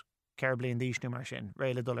beidir ceir blion díos nu mar sin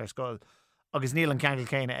réile dul ar scoil agus níl an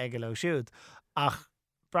ceangail céine ag le siúd ach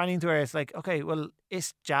breíonn tú ar is well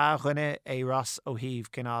is de chuine é Ross ó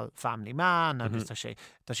híomh cinál family man agus tá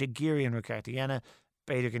sé géiríonn ru ceart dhéine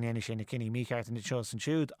beidir gan dhéine sin na cinní míceart in seo san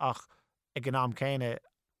siúd ach ag an am céine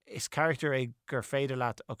is character ag gur féidir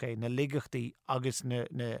leat na ligachtaí agus na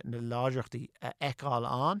láideachtaí eáil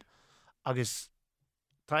an agus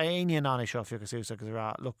tá aon an seo figus ús agus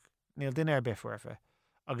rá look níl duine ar bifuirfa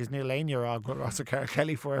agus níl léonar á go Ross a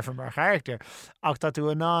Kelly fuirfa mar character ach tá tú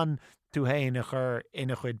an tú héin a chur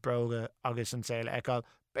ina chuid broga agus an saoile eáil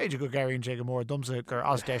beidir go gairíonn sé go mór dumsa gur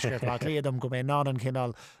as deisgurt le líadm go mé ná an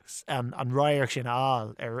cinál an roiir sin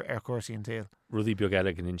áil ar cuasaí an taal. Rudí beag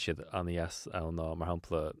eile gan insiad anas an ná mar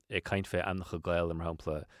hapla é caiint fé annacha gail mar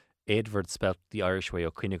hapla Edward spelt the Irish way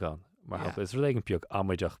ó Cuineán mar hapla is ruléigen beag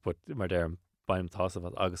amaideach mar déir baim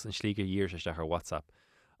tásamh agus an slíige díir sé ar WhatsApp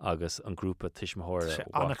agus an grúpa tiismthir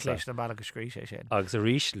annachléis na bailach go scrí sé sin. Agus a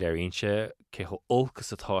ríis léironn sé cé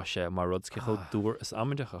ógus atáise mar rud cé dúr is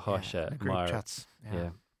amaideach a háise mar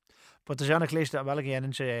But tá seanna léiste a bhela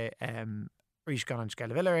héanann sé rís gan an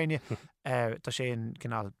sceile bhile aine tá sé an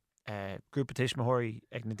cinál grúpa tiismthirí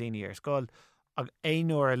ag na daine ar scáil ag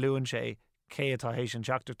éonúair a luúann sé cé atá hééis an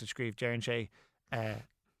teachtar a scríomh dearann sé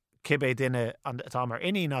cibé duine atá mar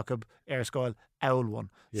iní nachab ar scáil eilhain.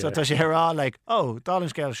 So tá sé rá dálann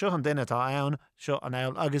scéil seo an duine tá ann seo an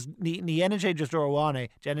eil agus ní dhéanann sé just orháinna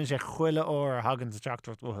déanann sé chuile ó hagann sa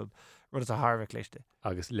teachtar uhab rud a Harbh léiste.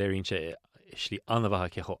 Agus léironn sé slí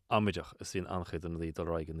anmhathe ce amideach is sin anchuid an í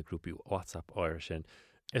doráig in na grúpiú WhatsApp áir sin.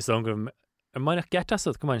 Is an gur mainach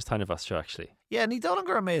getasad go mains tainine bheas seo actually. Yeah, ní dálan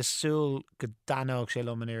gur mé súil go danog sé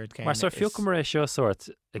lomanéir céin. Mar sir fiú go mar é seo sort.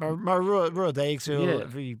 Mar rud éagsúil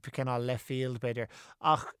bhí cinál left field beidir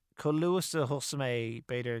ach chu luas a thusa mé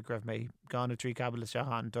beidir greibh mé gan trí cabal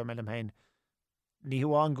seán dúir mé am hain. Ní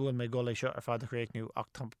hamháin gúin mé go lei seo ar fád a chréicnú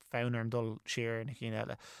ach tá fánar an dul siar na chin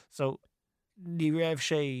eile. So ní raibh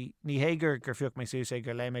sé ní hégur gur fiúch mé sús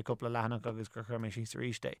gur le mé coppla lehanach agus gur chur mé sí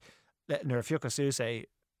ríiste. Nuair fiúch a sús é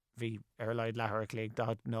bhí ar leid lethir léig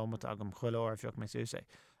dá nómat agam chuileir fiúch mé sús é.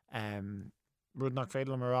 Rud nach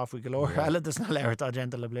féidir mar áfuí golóir eile na leir tá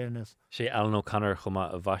agenda le blinas. Sé eanó canar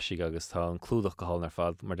chumá a bhaisiigh agus tá an clúdach go háil ar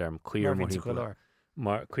fad mar derm cuiir mór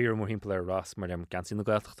mar cuiir mór himmpla ar Ross mar derm gansí na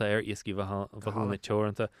gaachta ar iscí bhúna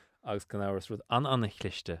teoranta agus gan áras rud anna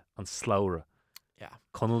chlichte an sláire.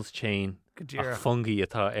 Conal's chain ach fungi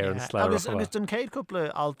atá ar an sláire. Agus den céad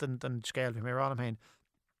cúpla altan den scéil bhí mé rán am hain.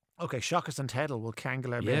 Ok, seachas an tedal bhfuil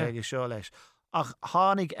ceangail ar beige seo leis. Ach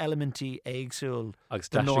tháinig elementí éagsúil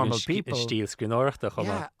the normal people. Stíl scríóireachta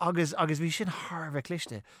chumá. Agus bhí sin Harbh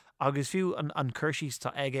cliste. Agus fiú an chuirsís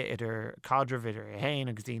tá aige idir cadravidir hain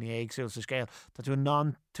agus daoine éagsúil sa scéil. Tá tú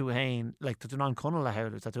ná tú hain, tá tú ná conal a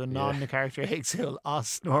heú, tá tú ná na character éagsúil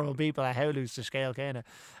as normal people a heú sa scéil céine.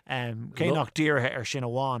 Cé nach díirthe ar sin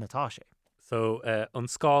amháin atá sé. So an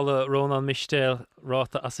scála Rónan Mistéil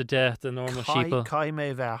ráta as a dé the normal sheeple. Cai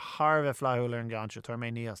mé bheith Harbh flaúil ar an ganse tar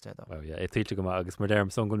mé níos té. Well, é títe go agus mar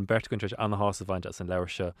derm son gon bert gon an hása bhaint as an leabhar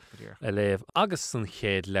se a léamh. Agus san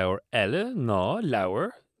chéad leabhar eile ná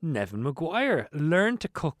leabhar Nevin Maguire. Learn to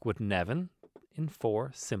cook with Nevin in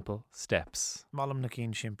 4 simple steps. Malum na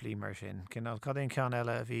cín siimplí mar sin. Cinál cadéon cean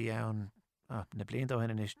eile a bhí ann na blianta ó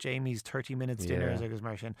hinna is Jamie's 30 minutes dinner agus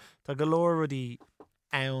mar sin. Tá go leor rudí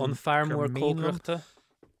ann An fearmór cócroachta?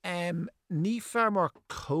 Ní fearmór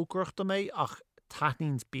cócroachta mé ach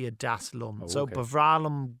taithníns bí a daslum. So okay.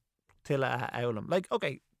 bhrálam tuile a elam. Like,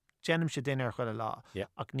 okay, déanam sé dinner chuile lá. Yeah.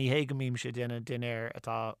 Ach ní héige mím sé dinner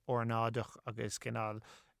atá ornádach agus cinál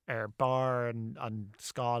bar an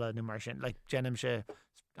scala na mar sin. Like, déanam sé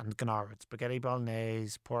an gnárid, spaghetti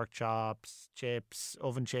bolognese, pork chops, chips,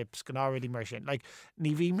 oven chips, gnáridí mar sin. Like,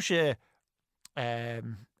 ní bhím sé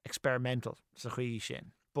experimental sa chuí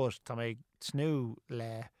sin. But tá mé snú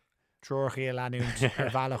le trochaí a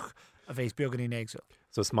leanúnt bhealach a bhééis beganí néagsú.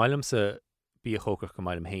 So smailm sa bí a chócrach go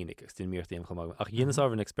mailim hénig agus tín míortaíim chumag. Ach dhéanas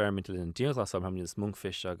ábhar an experimental in díochlas am hamlín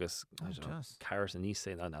monkfish agus carrot an níos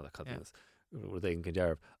sé ná a cadnas ru éigen go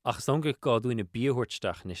dearb. Ach songa gáúine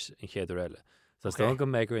bíhuiirteach níos in chéidir eile. So sta go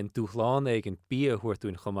megur in dúchláán ag an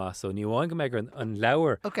bíhuiirtún chumá, so níháin go megur an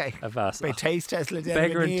leabhar a bheas. Bei taste test le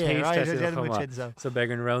Begur an taste test so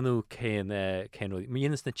begur an ranú céin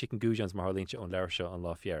dhéanas na chicken goujans mar hálínse ón leabhar seo an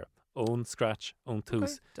lá fiar. Ón scratch, ón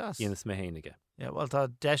tús, dhéanas mé héinige. Yeah, well, tá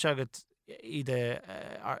deis agat iad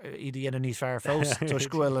dhéanana níos fear fós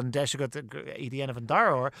tuiscuil an deis agat iad dhéanamh an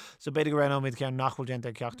darúir, so beidir go raibh nóid ceann nachhfuil déanta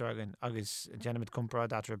ceachtar agan agus déanamid compra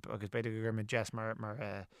datrib agus beidir go gurmid jazz mar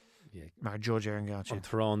George ar an gáte. An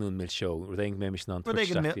tránún mil seo, ru éing mé mis ná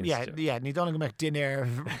ní donna go meach dinner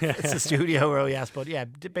sa studio ó yes, but yeah,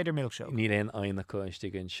 beidir milk show. Ní réon aina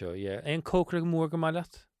chuiste an seo, éon cócra mór go mai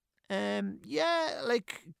leat? Yeah,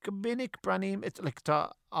 like gomininic branim, it's like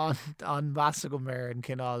tá an bhasa go mar an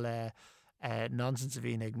cinál nonsense a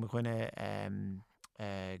bhínig mo chuine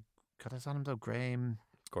cad is anam dó Graham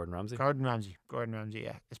Gordon Ramsay,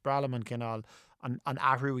 yeah. Is bralam an cinál an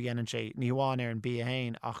ahrú dhéanaan sé níháin ar an bí a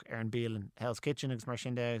hain ach ar an bíal an Hell's Kitchen agus mar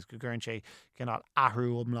sin de go gurn sé cinál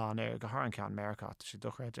ahrú omláin ar go thar an ceann America tá si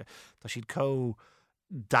dochreide tá siad có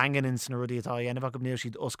dangan in sna rudí atá dhéanamh go níl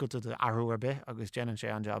siad oscailte de ahrú ar bith agus déanaan sé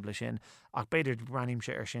an job le sin ach beidir branim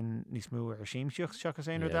sé ar sin níos mú ar síimseocht seachas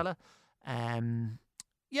éonar deile.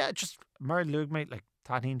 Yeah, just mar luúg méid like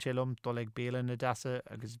taithnín sé lom dul ag bélan na deasa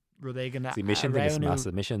agus rud éigen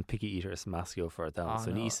mission picky eater is mascio for down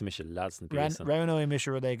so níos mis lads na Rano I mis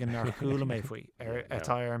rud éigen nar chuúla mé faoi ar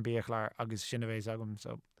atá ar an bíochláir agus sinna bhééis agam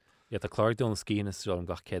so yeah, the Clark dún scíine sto an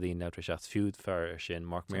gach cedí neutri seach fiúd fear sin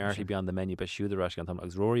Mark Mearty be an the menu be siúd ra an tam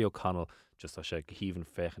agus Rory O'Connell just a sé híhann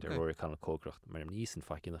fechant ar Rory O'Connell cócrocht mar níos an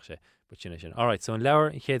facinach sé but sinna sin. Alright, so an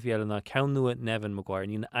leabhar in chéad bhéile na ceann nua Nevin Maguire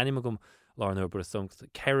ní animagum lárnú bur stom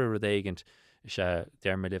ceir rud éigent sé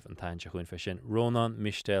dermidih an tain se chuin fe sin. Ronan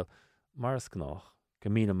Mistel Mars gnách go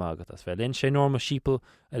míle mágad as bheith linn sé norma sípal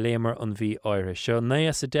a lémar an bhí áire seo na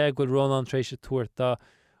a de goil Ronan trééis se tuairta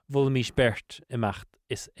bhfuil mís bert imecht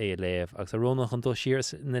is é léamh agus a Ronan an dó siar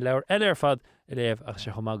na leabhar eile ar fad i léamh ach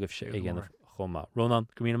sé chomagah se i ghéanamh chomá. Ronan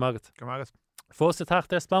go míle mágad. Go mágad. Fósta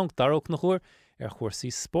tacht ar Splunk daróg nach chuair ar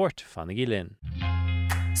chuirsaí sport fanna í linn.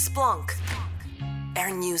 Splunk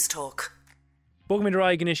ar News Talk. Bog mid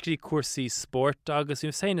raig an iscrí cuasaí sport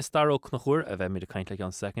agusú sé na staróg nach chuair a bheith mid a caiint le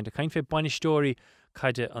an second a caiint fé banistóí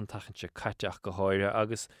caide an tachante caiteach go háire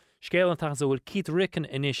agus scéal an tachanta bhfuil Keith Ricken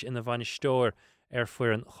inis in na banistóir ar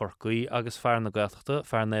fuair an chorcaí agus fear na gataachta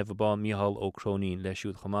fear na bhbá Mícheál Ó Crónaín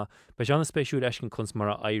leisúd chumá. Ba seanna spéisiúd eiscin chuns mar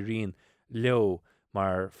a Irene leo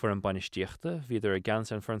mar fuair an banistíochta híidir a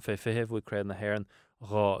gans an fuair an fé fiheh bhfuil creid na hairan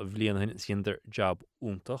rá bhblion hin sinder job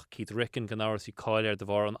úntach. Keith Ricken gan áras í cáilear de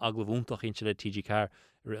bhar an aglah úntach inse le TG Car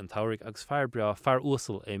ar an tairigh agus fear brea fear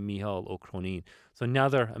úsal é Mícheál Ó Crónaín. So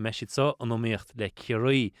neadar a meisiid so an nóíocht le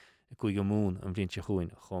ciarí go go mún an bhíonn se chuin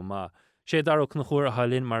chomá. Sé darach na chuair a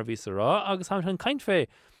halinn mar ví rá agus ha an caiint fé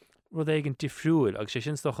rud éigen difriúil agus sé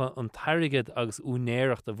sin stocha an tairigid agus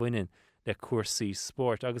únéirecht a bhainin le cuasaí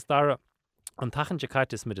sport agus dara an tachante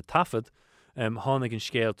caiitis mit a tafad tháinig an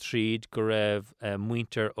scéal tríd go raibh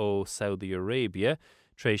muinter ó Saudi Arabia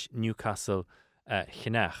tréis Newcastle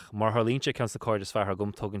chinach. Mar thlínse cean sa cóir is feartha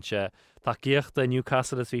gom tugann sé takeíocht a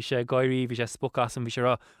Newcastle is bhí sé gaiirí bhí sé spocasam bhí sé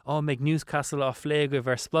rá méid Newcastle á phléige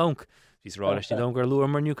bhar Splunk. Bhís rá leis ní longar luair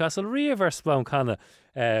mar Newcastle riamh bhar Splunk chana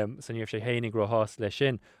san níomh sé hénig ro hás leis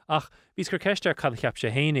sin. Ach bhís gur ceiste cad cheap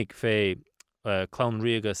sé hénig fé clán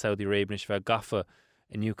riaga Saudi Arabia is bheith gafa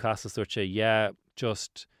in Newcastle suirt sé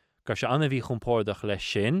just gur se anna bhí chumpórdach leis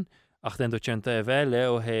sin ach den doianta a bheile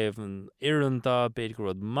ó heh an iirandá beidir go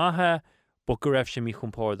rud maithe bo go raibh sé mí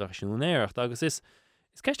chumpórdach sin únéirecht agus is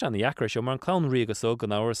ceiste an dheacra seo mar an clán riaga so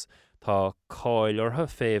gan áras tá cáil ortha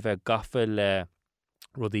fé bheith gafa le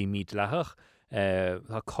rudí míad lethach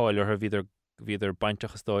tá cáil ortha híidir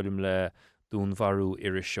baintach stáilm le dún bharú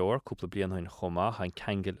ar a seoir, cúpla blian hain chomá, hain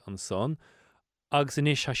cangil an son. Agus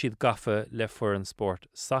inis ha siad gafa le for an sport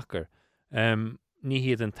soccer. Ní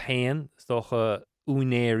hiad an tain, stocha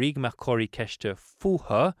únérig me choirí ceiste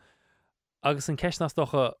fuha, agus an ceist nas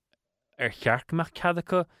stocha chearc meach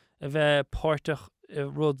cadacha a bheith páirteach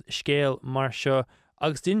rud scéal mar seo,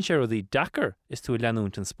 agus din sé rudí Dakar is tú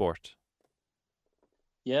leanúnt an sport.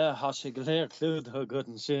 Yeah, há sé go léir clúd thu good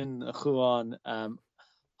an sin a chuáin.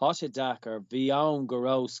 Há sé Dakar, bhí ann go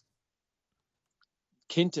rás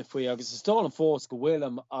cinnte faoi agus is stáil an fós go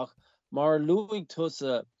bhfuilm ach mar luigh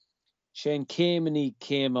tusa sé an céimení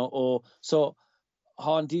céime ó so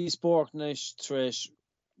há an díspóirtnis tris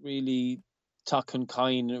really takean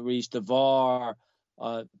cain rís de bhar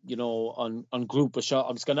you know an grúpa seo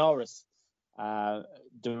agus gan áras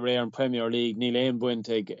de ré an Premier League níl éon buint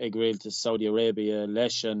ag réaltas Saudi Arabia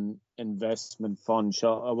leis an investment fund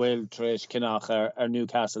seo a bhfuil tris cinach ar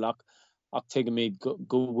Newcastle ach tuige míid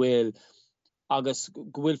go bhfuil agus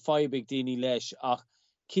go bhfuil feibig daoine leis ach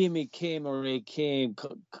céimigh céim ar ré céim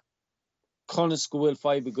conas go bhfuil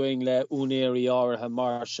feibig going le únéirí áirithe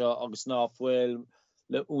mar seo agus ná bhfuil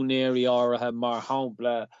le únéirí áirithe mar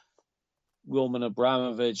hampla Roman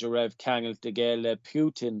Abramovich a raibh ceangailt de ggé le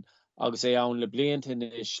Putin agus é ann le bliantain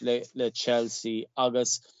is le Chelsea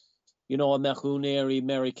agus you know a meach únéirí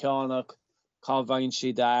Americánach cá bhain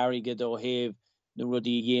siad airige dó héamh na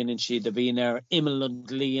rudí dhéanann siad a bhíon ar imime an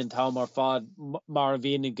glíon tá mar fad mar a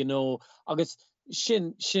bhíonna gnó agus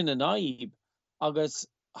sin an aib agus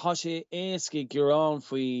há sé éascaigh gurán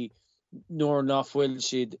faoi nóir nach bhfuil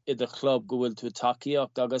siad i de club go bhfuil tú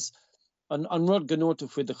takeíocht agus an rud gnóirta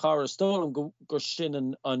faoi de chara stólam gur sin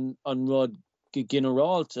an rud go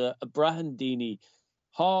generarálte a brehan daoine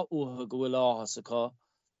há utha go bhfuil áthas acu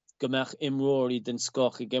go mbeadh imreoirí den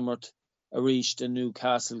scoch i gimmert a ríist in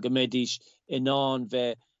Newcastle go méidís in an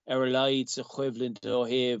bheith ar a leid sa chuimhlint ó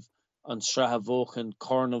héamh an strathe bhóchan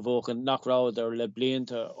corna bhóchan nach rád ar le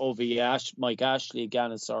blianta ó bhí Mike Ashley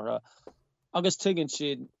ganas ortha agus tuigeann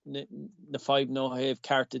siad na feib nó héamh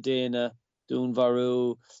carta déine dún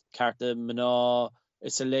bharú carta mná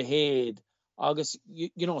is a le héad agus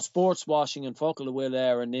you know sports washing an focail a bhfuil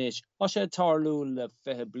ar an isis á sé tarlú le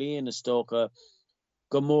fethe blian is tócha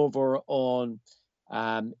go mór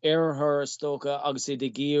an airthir stocha agus é de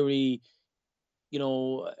géirí you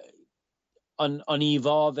know an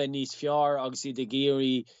íomhá bheith níos fear agus é de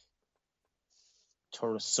géirí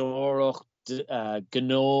turasóireacht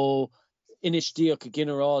gnó inistíoch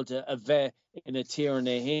generarálte a bheith ina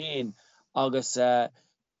tíarna héin agus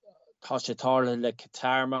tá sé tarla le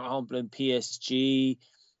Qatar mar hampla PSG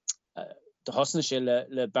de hosna sé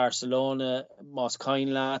le Barcelona más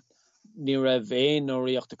cain leat ní raibh éon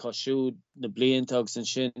nóíocht a cosisiú na bliantagus an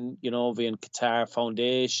sin you know bhí an Qatar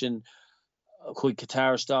Foundation chuig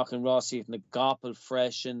Qatar stock an Rossíh na gapel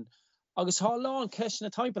freisin agus há lá an ceis na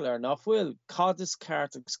timppla ar nach bhfuil cad is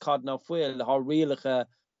ceart agus cad nach bhfuil há rialacha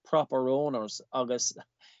proper owners agus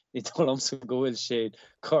ní dul amsa go bhfuil siad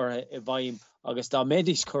curtha i bhaim agus dá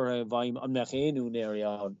méidís curtha i bhaim an meach éonún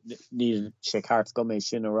éire níl sé ceart go méid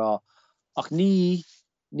sin ará ach ní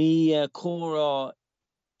córá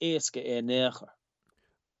éasca é néchar.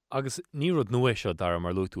 Agus ní rud nua seo dar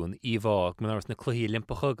mar lútú an íomhá man áras na cluí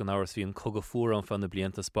limpacha gan áras bhí an cogad fuór an fan na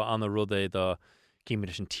bliantas ba anna rud é dá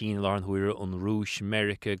cíimiid leis an tí lá an thuire an rúis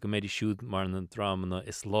America go méidir siúd mar an drámanna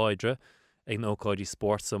is láidre ag an ócáidí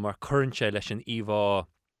sportsa mar chuann sé leis an íomhá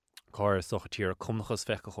cáir socha tíar cumnachas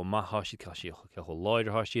fecha chu maithá siad ce chu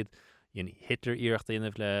láidir há siad dhéana Hitler íirecht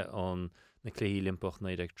daanamh le an na cluí limpach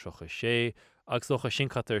 1936 agus socha sin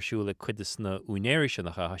cat ar siú le cuidas na únéiri sin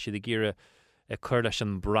nach ha siad a gíire chuir leis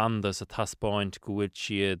an brandas a taspáint go bhfuil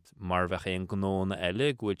siad mar bheith éon gnóna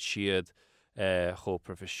eile go bhfuil siad cho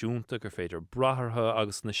profisiúnta gur féidir brathartha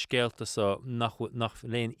agus na scéalta sa nach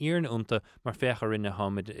léon íarna únta mar fecha rinne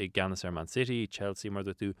hamid i gceannas ar Man City, Chelsea mar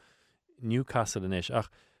tú Newcastle inis ach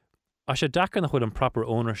a sé dachar nach chuil an proper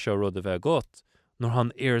owner seo rud a bheith got nór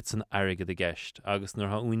han éirt san airige de gceist agus nór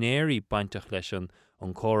ha únéirí baintach leis an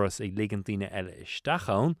choras ag ligan daoine eile isteach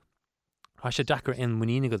ann Tá sé dachar in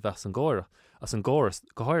muíine go bheith an ggóra as an ggóras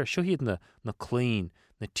go háir siúhiad na clín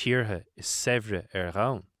na tíortha is séhre ar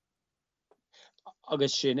rán.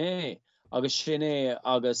 Agus sin é agus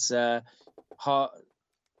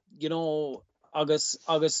you know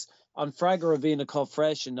agus an freigar a bhína cá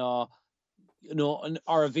freisin ná you know an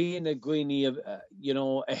ar a bhína gcuoine you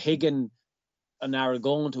know a higgin an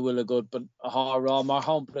Aragon to bhfuil a good but há rá mar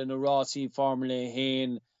hampla na Rossi Formula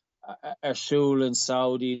 1 arsúl in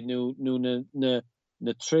Saudi nu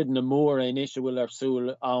na trid na mór inis bhfuil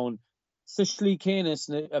arsúl ann sa slí cénas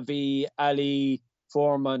a bhí Ali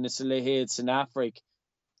Forman na sa lehéad san Afric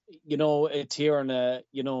you know tíarna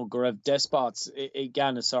you know go raibh despots I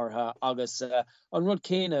ganas ortha agus an rud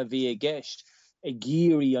céine bhí a gceist a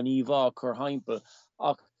géirí an íomhá chur haimpel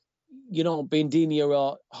ach you know ben daoine ará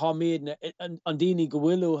háméad an daoine go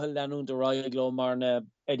bhfuilú leanún de raiglo mar na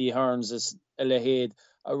Eddie Hearns is le héad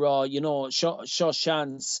ará you know seo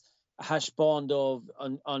seans haspáin of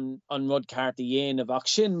an rud carta dhéanamh ach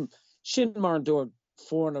sin mar an dúir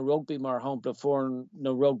for na rugby mar hapla for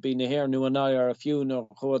na rugby na hair nu an ar a fiú no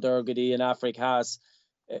chodar godi in Africa has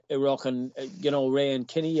Iraqan you know rain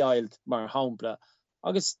Kenny Island mar hapla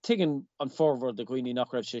agus tigan an forward the Queenie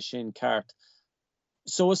nach raibh sé sin cart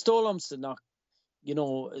so is stolamse nach you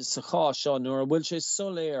know sa cha seo nuair bhfuil sé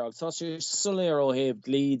soléir ag tá sé soléir ó hebh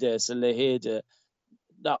glíde sa le héide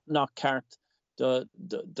nach cart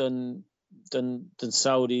den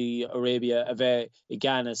Saudi Arabia a bheith I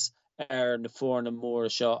ganas na fór na mór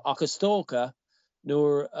seo agus tóca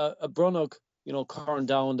nuair a brunnog you know corn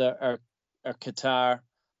down ar Qatar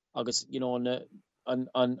agus you know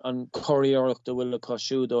an choíocht do bhfuil a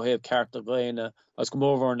cosisiú ó hebh ceart a gléine as go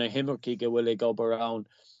mór na himmercí go bhfuil go around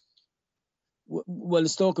well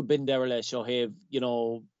is tóca bin deir leis seo hebh you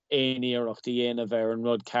know éíocht a dhéanamh ar an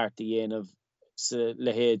rud ceart a dhéanamh sa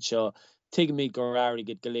le héad seo tuig mí go airí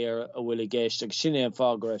go léir a bhfuil a gceist agus sin an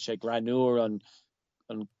fágra sé granúr an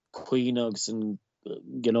Queenugs and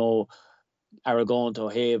you know Aragon to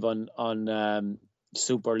have on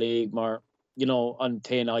Super League mar you know an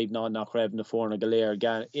 10 aid nach raibh na fórna galéir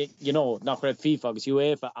gan you know nach raibh FIFA agus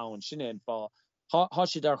UEFA ann sin fá há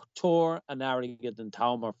si ar tóir an airigad an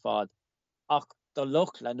tamar fad ach do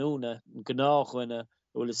luch leúna gnáchuine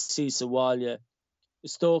bhfuil is sí sa bháile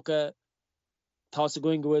is tóca tá a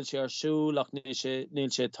going gohfuil sé ar siú ach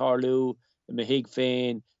níl sé tarlú I me hiig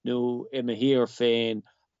féin nó I me hir féin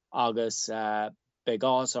agus be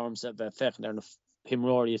gás arms a bheith fechan ar na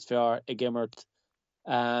himróí is fear I gimmert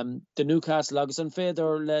de Newcastle agus an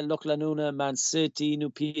féidir le luch leúna Man City nó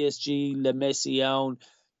PSG le Messi ann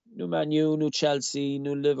nó Man U nó Chelsea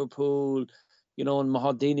nó Liverpool you know an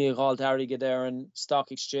mahadini gáil airige there an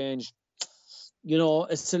stock exchange you know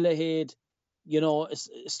is sa le héad you know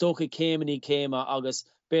stocha céim ní céime agus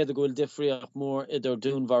beidir gohfuil difriocht mór idir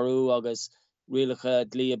dún varú agus rialacha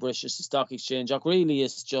lí a British stock exchange ach really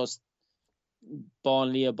is just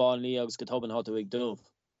bánlí agus go toban hatú ag dúh.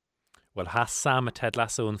 Well has sam a Ted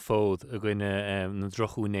Lasso an fód a gine na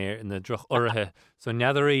drochúnéir na droch orthe so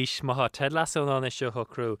neatheríis má Ted Lasso an is seo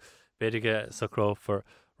cruú beidige sa cró for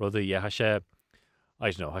rudaí ha sé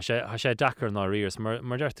sé dachar ná rios mar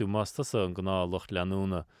deirtú más tusa an gná lucht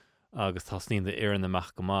leanúna agus tasnín de éan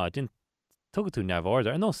amach go má din tugad tú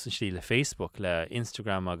neamhorda ar nó san slí le Facebook le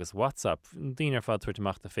Instagram agus WhatsApp dínar fad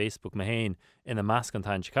tuairteach na Facebook ma héin ina measc an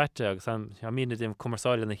tain caite agus mína dim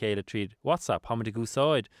cumarsáil na chéile tríd WhatsApp ha de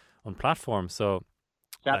gúsáid an platform so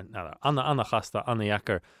anna chasta anna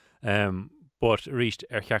jacker but ríist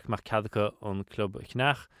ar cheachach cadacha an club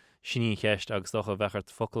chnach sinní cheist agus docha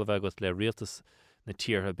bhechart focail bheith le rialtas na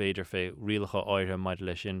tíortha beidir fé rialacha áire maidid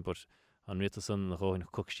lei sin but an rialtas san na róin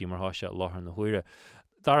cuctí mar háise láthar na huire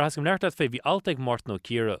Dar has gom leirtad fé bhí altaigh mort nó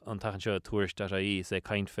círa an tachan seo tuairist sé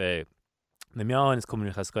caint fé na meáin is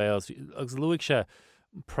cumúcha scail agus luigh se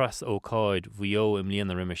press ócáid bhuio im líon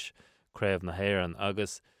na riimiis craibh na héan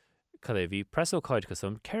agus cad é bhí press ócáid go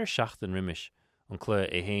som ceir seachtain riimiis an clé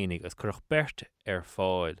é héananig as chuch bert ar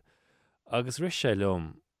fáil agus ris sé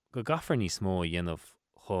lom go gafar ní smó dhéanamh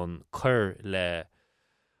chun chur le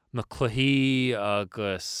na chluhí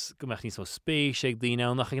agus go meach níos ó spéis ag dtíine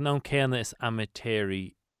nach an céanna is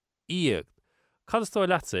amatéirí íag. Cad is tóir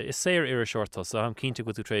letse is séir ar a seirtá so am cínte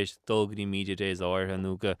go tú trééis dulgadí media days áir an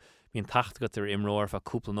nuga bhíon tachtgat ar imróir fa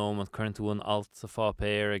cúpla nó an chuintún alt sa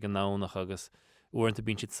fápéir ag an nánach agus uanta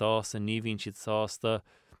bín siad sásta ní bhín siad sásta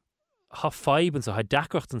Tá feiban so ha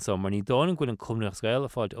dacrochtan so mar ní dáin gúil an cumneach scail a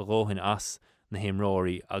fáid a róhin as na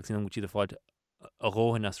himróí agus in an gútí a fáid a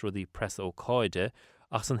róhin as rudí press ó cáide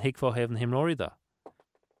ach san hiicfá hefn himróí da.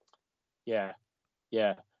 Yeah.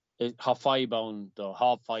 Tá feibán do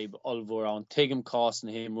há feib olbhór an tuigim cás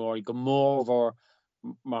na himróí go mórhór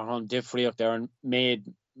mar an difriocht ar an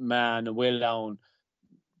méid man a bhfuil ann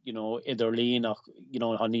you know idir líach you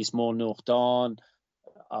know han níos mó nuach dáin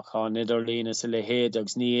ach an idir lína sa le héad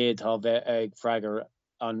agus níiad ha bheith ag freigar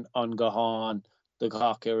an goháin de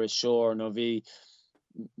gach ar is seoir nó bhí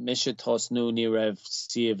mise tosnú ní raibh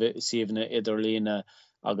siomhna idir lína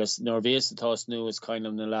agus nor bhés atás nu is kind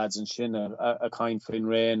of na lads an sin a kind fin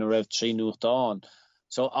rain a raibh trí nuach dáin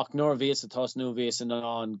so ach nor bhés atás nu bhés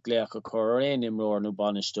an gléach a chur réin imróir nó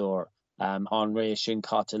banistóir an rééis sin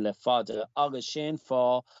caite le fada agus sin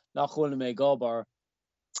fá nach chuil mé gobar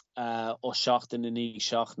ó seachtain in ní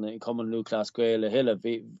seachna I cum an Lucas Gael hiile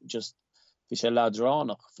just vi sé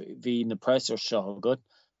ladránach hí na pressure seo good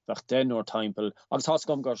bheith den or timepel agus has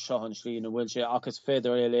gom gur seo an slí na bhfuil sé agus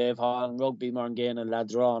féidir léh há an rugby mar an ggéine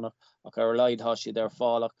ladránach ach ar leid há si ar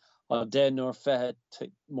fálach a den or fethe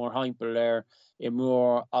mór heimpel I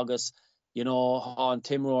mór agus há an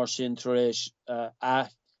timróir sin éis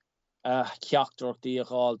ceachtarachtaí a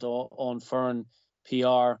gáil ón fearn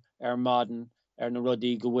PR ar maden ar na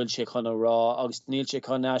rudí go bhfuil sé chuna rá agus níl sé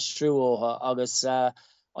chuna srúótha agus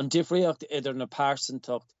an difriocht idir na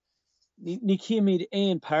percentocht ní cíimiid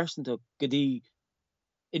éon percentocht go dtí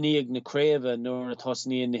iníag na créimhe nuair na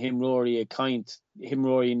tosníon na himróirí a caint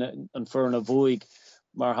himróirí an fearn a bhuaig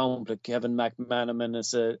mar hapla Kevin McManaman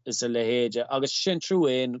is a lehéide agus sin trú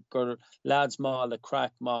éon gur lads má le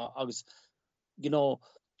crack má agus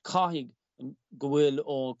caithigh go bhfuil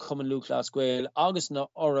ó Cumann Lucas Gael agus na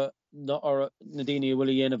daoine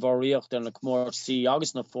bhfuil dhéanamh áíocht ar na cummórtí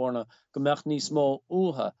agus na fórna go meach níos mó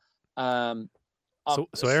utha.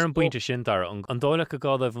 So ar an buinte sin dar an dála go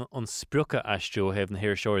gádah an sprucha eistú hebh na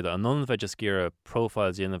hir seirda an non bheith just gur a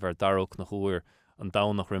profiles dhéanamh ar darach na chuair an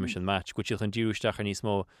dánach riimiis an match, go tíoch an dúisteach ar níos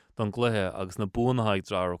mó don gluthe agus na búnahaid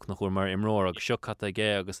drarach na chuair mar imróir agus seo cat gé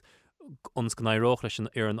agus ons go nairóch leis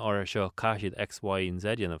ar an áir seo caiisiad X, Y and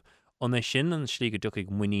Z dhéanamh. An é sin an slí go duigh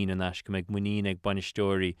muín an eis go méid muín ag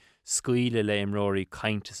banistóirí scuile le imróirí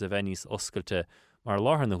cainte sa bhenís oscailte mar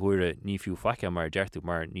láthair na huaire ní fiú faice mar deirú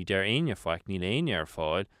mar ní deir aine faic ní léine ar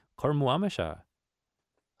fáil chur mú ama se.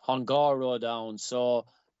 An gáró down so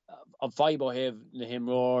an fibe ó hebh na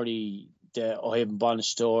himróirí de ó hebh an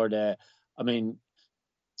banistóir de I mean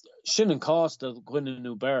sin an cásta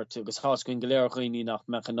ghuiinenú beirt agus chás goin goléir chuoine nach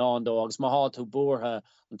mechanándó agus má há tú bortha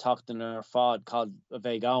an tatan ar fad cad a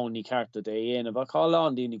bheith ann ní cearta de dhéanamh a cá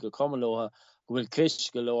an daoine go cumlótha go bhfuil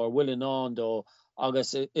cis go leir bhfuil anándó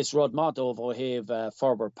agus is rud mátó ó hebh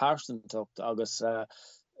forbar percentocht agus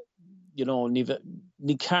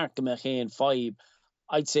ní ceart go me chéan fibe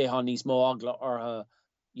I'd say há níos mó agla ortha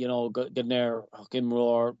go néir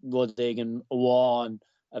imróir rud éigen amháin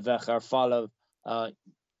a bheith ar falah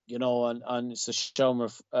an sa seomar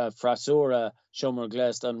frasúra seomar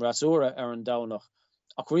gléist an rasúra ar an dánach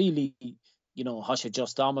ach really há sé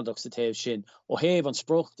just amadach sa taobh sin ó héobh an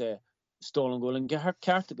spruchte stólan goil an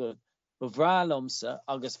cearta go ba bhrealamsa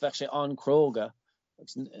agus bheith sé ancróga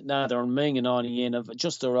nádar an mingin an dhéanamh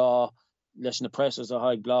just a rá leis na pressures a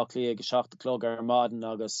haig blachlí agus seachta clog ar maden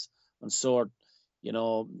agus an sort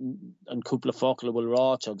an cúpla focail bhfuil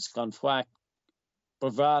ráit agus gan foic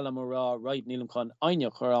bhrealam a rá right nílam chun aine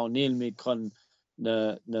chur an nílmid chun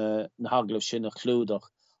na haglah sin a chlúdach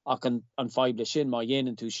ach an fible sin má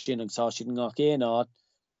dhéanaan tú sin agus tá si ngach éanaad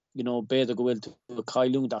beidir go bhfuil tú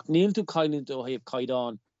caiilúnt ach níl tú caiilúnt ó hebh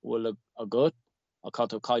caiidán bhfuil a gut a cá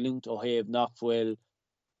tú caiilúnt ó hebh nach bhfuil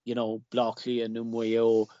blachlí a nummu ó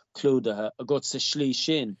clúdathe a gut sa slí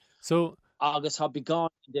sin so agus ha begáin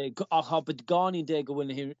de go bhfuil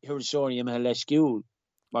na hiiriseoirí me leis giúil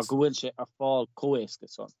mar go bhfuil sé ar fáil cóéisce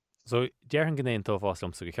son. So dearhan gnéon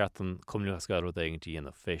tóháslam sa go cheartan Cumann Lucas Gael rud éigen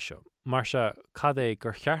dhéanamh féisio. Mar se cad é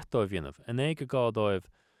gur cheartdóibh dhéanamh in é go gádóibh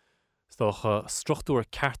stocha struchtúir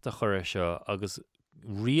cearta chuir seo agus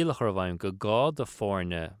rialach ar bhaim go gád a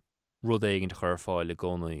fórne rud éigen de chur fáil le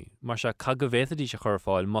gcónaí. Mar se cad go bhétadí se chur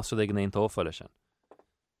fáil mas rud éigen éon tófáile sin.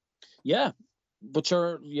 Yeah. But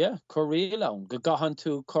chur réal ann go gahan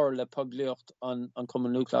tú chur le paglíocht an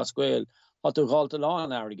Cumann Lucas Gael hat tú gáilta lá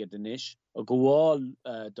an airige den isis a go bháil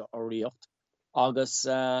de áíocht agus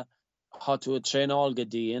hat tú a tréáil go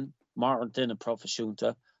dtíon mar an duine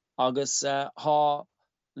profisiúnta agus há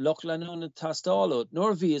loch leúna tastáú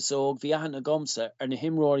nóir bhí óg bhí ahanana gomsa ar na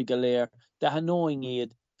himróirí go léir de hanóing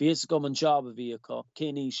iad bhí gom an job a bhí acu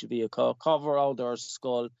cén ise bhí acu cover ád ar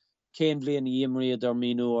scóil cén blian na imriad ar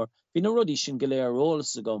míúir hí na rudí sin go léir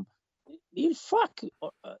ólas a gom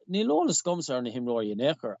níl ólas gomsa ar na himróirí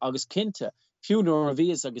néchar agus cinnte fiúnar a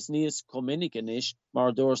bhíos agus níos cominic inis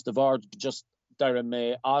mar dúirs de bhar just deire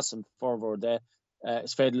mé as an forhór de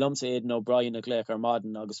is féidir lumsa Aidan O'Brien a gléach ar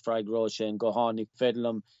maden agus freigró sin go hánig féidir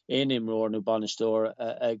lum éon imróir nó banistóir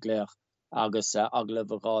a gléach agus aglah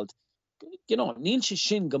a gáilt. Níl sé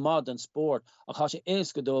sin go mad an sport ach cha sé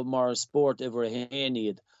éas go dó mar sport iwwer a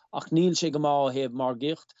héanaad ach níl sé go má hebh mar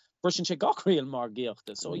gicht brisin sé gachréal mar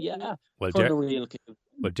giachta so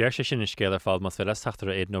Well deir sé sin is scéile fáil mas bheith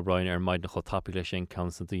teachtar Aidan O'Brien ar maid na cho tapí lei sin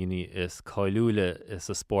Constantine is caiúile is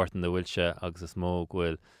a sportan na bhfuil se agus is mó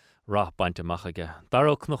ghfuil rath bainte machaige.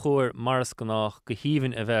 Darach na chuair maras go nach go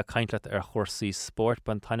híhann a bheith caiintleat ar chórsaí sport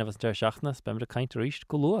ban taineh deir seachnas be mar a caiinte ríist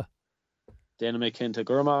go lua. Déana mé cinnta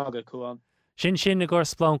gurma aga cuaán. Sin na gur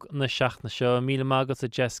splánc na seaachna seo míle mágat a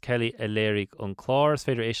Jess Kelly a léirigh an chlár is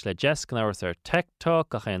féidir éis le Jess gan áras ar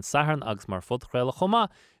TikTok a chéan saharn agus mar fudchréile chuma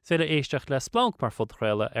is féidir éisteach le splánc mar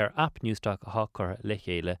fudchréile ar app Newstalk a hácar le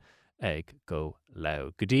chéile ag go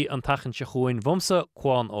le. Go dtí an tachann se chuin bhumsa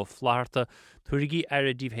cuán ó phláirta tuairigí ar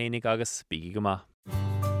a díomhhénig agus bígí go maith.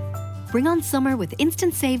 Bring on summer with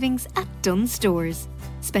instant savings at Dunnes Stores.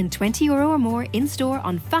 Spend €20 or more in-store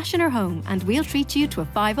on fashion or home and we'll treat you to a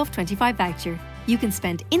 5 off 25 voucher. You can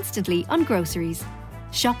spend instantly on groceries.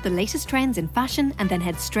 Shop the latest trends in fashion and then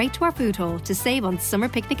head straight to our food hall to save on summer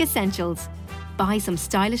picnic essentials. Buy some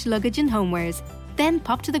stylish luggage and homewares, then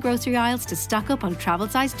pop to the grocery aisles to stock up on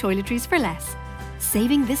travel-sized toiletries for less.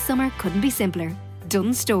 Saving this summer couldn't be simpler.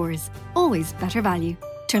 Dunnes Stores. Always better value.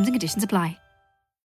 Terms and conditions apply.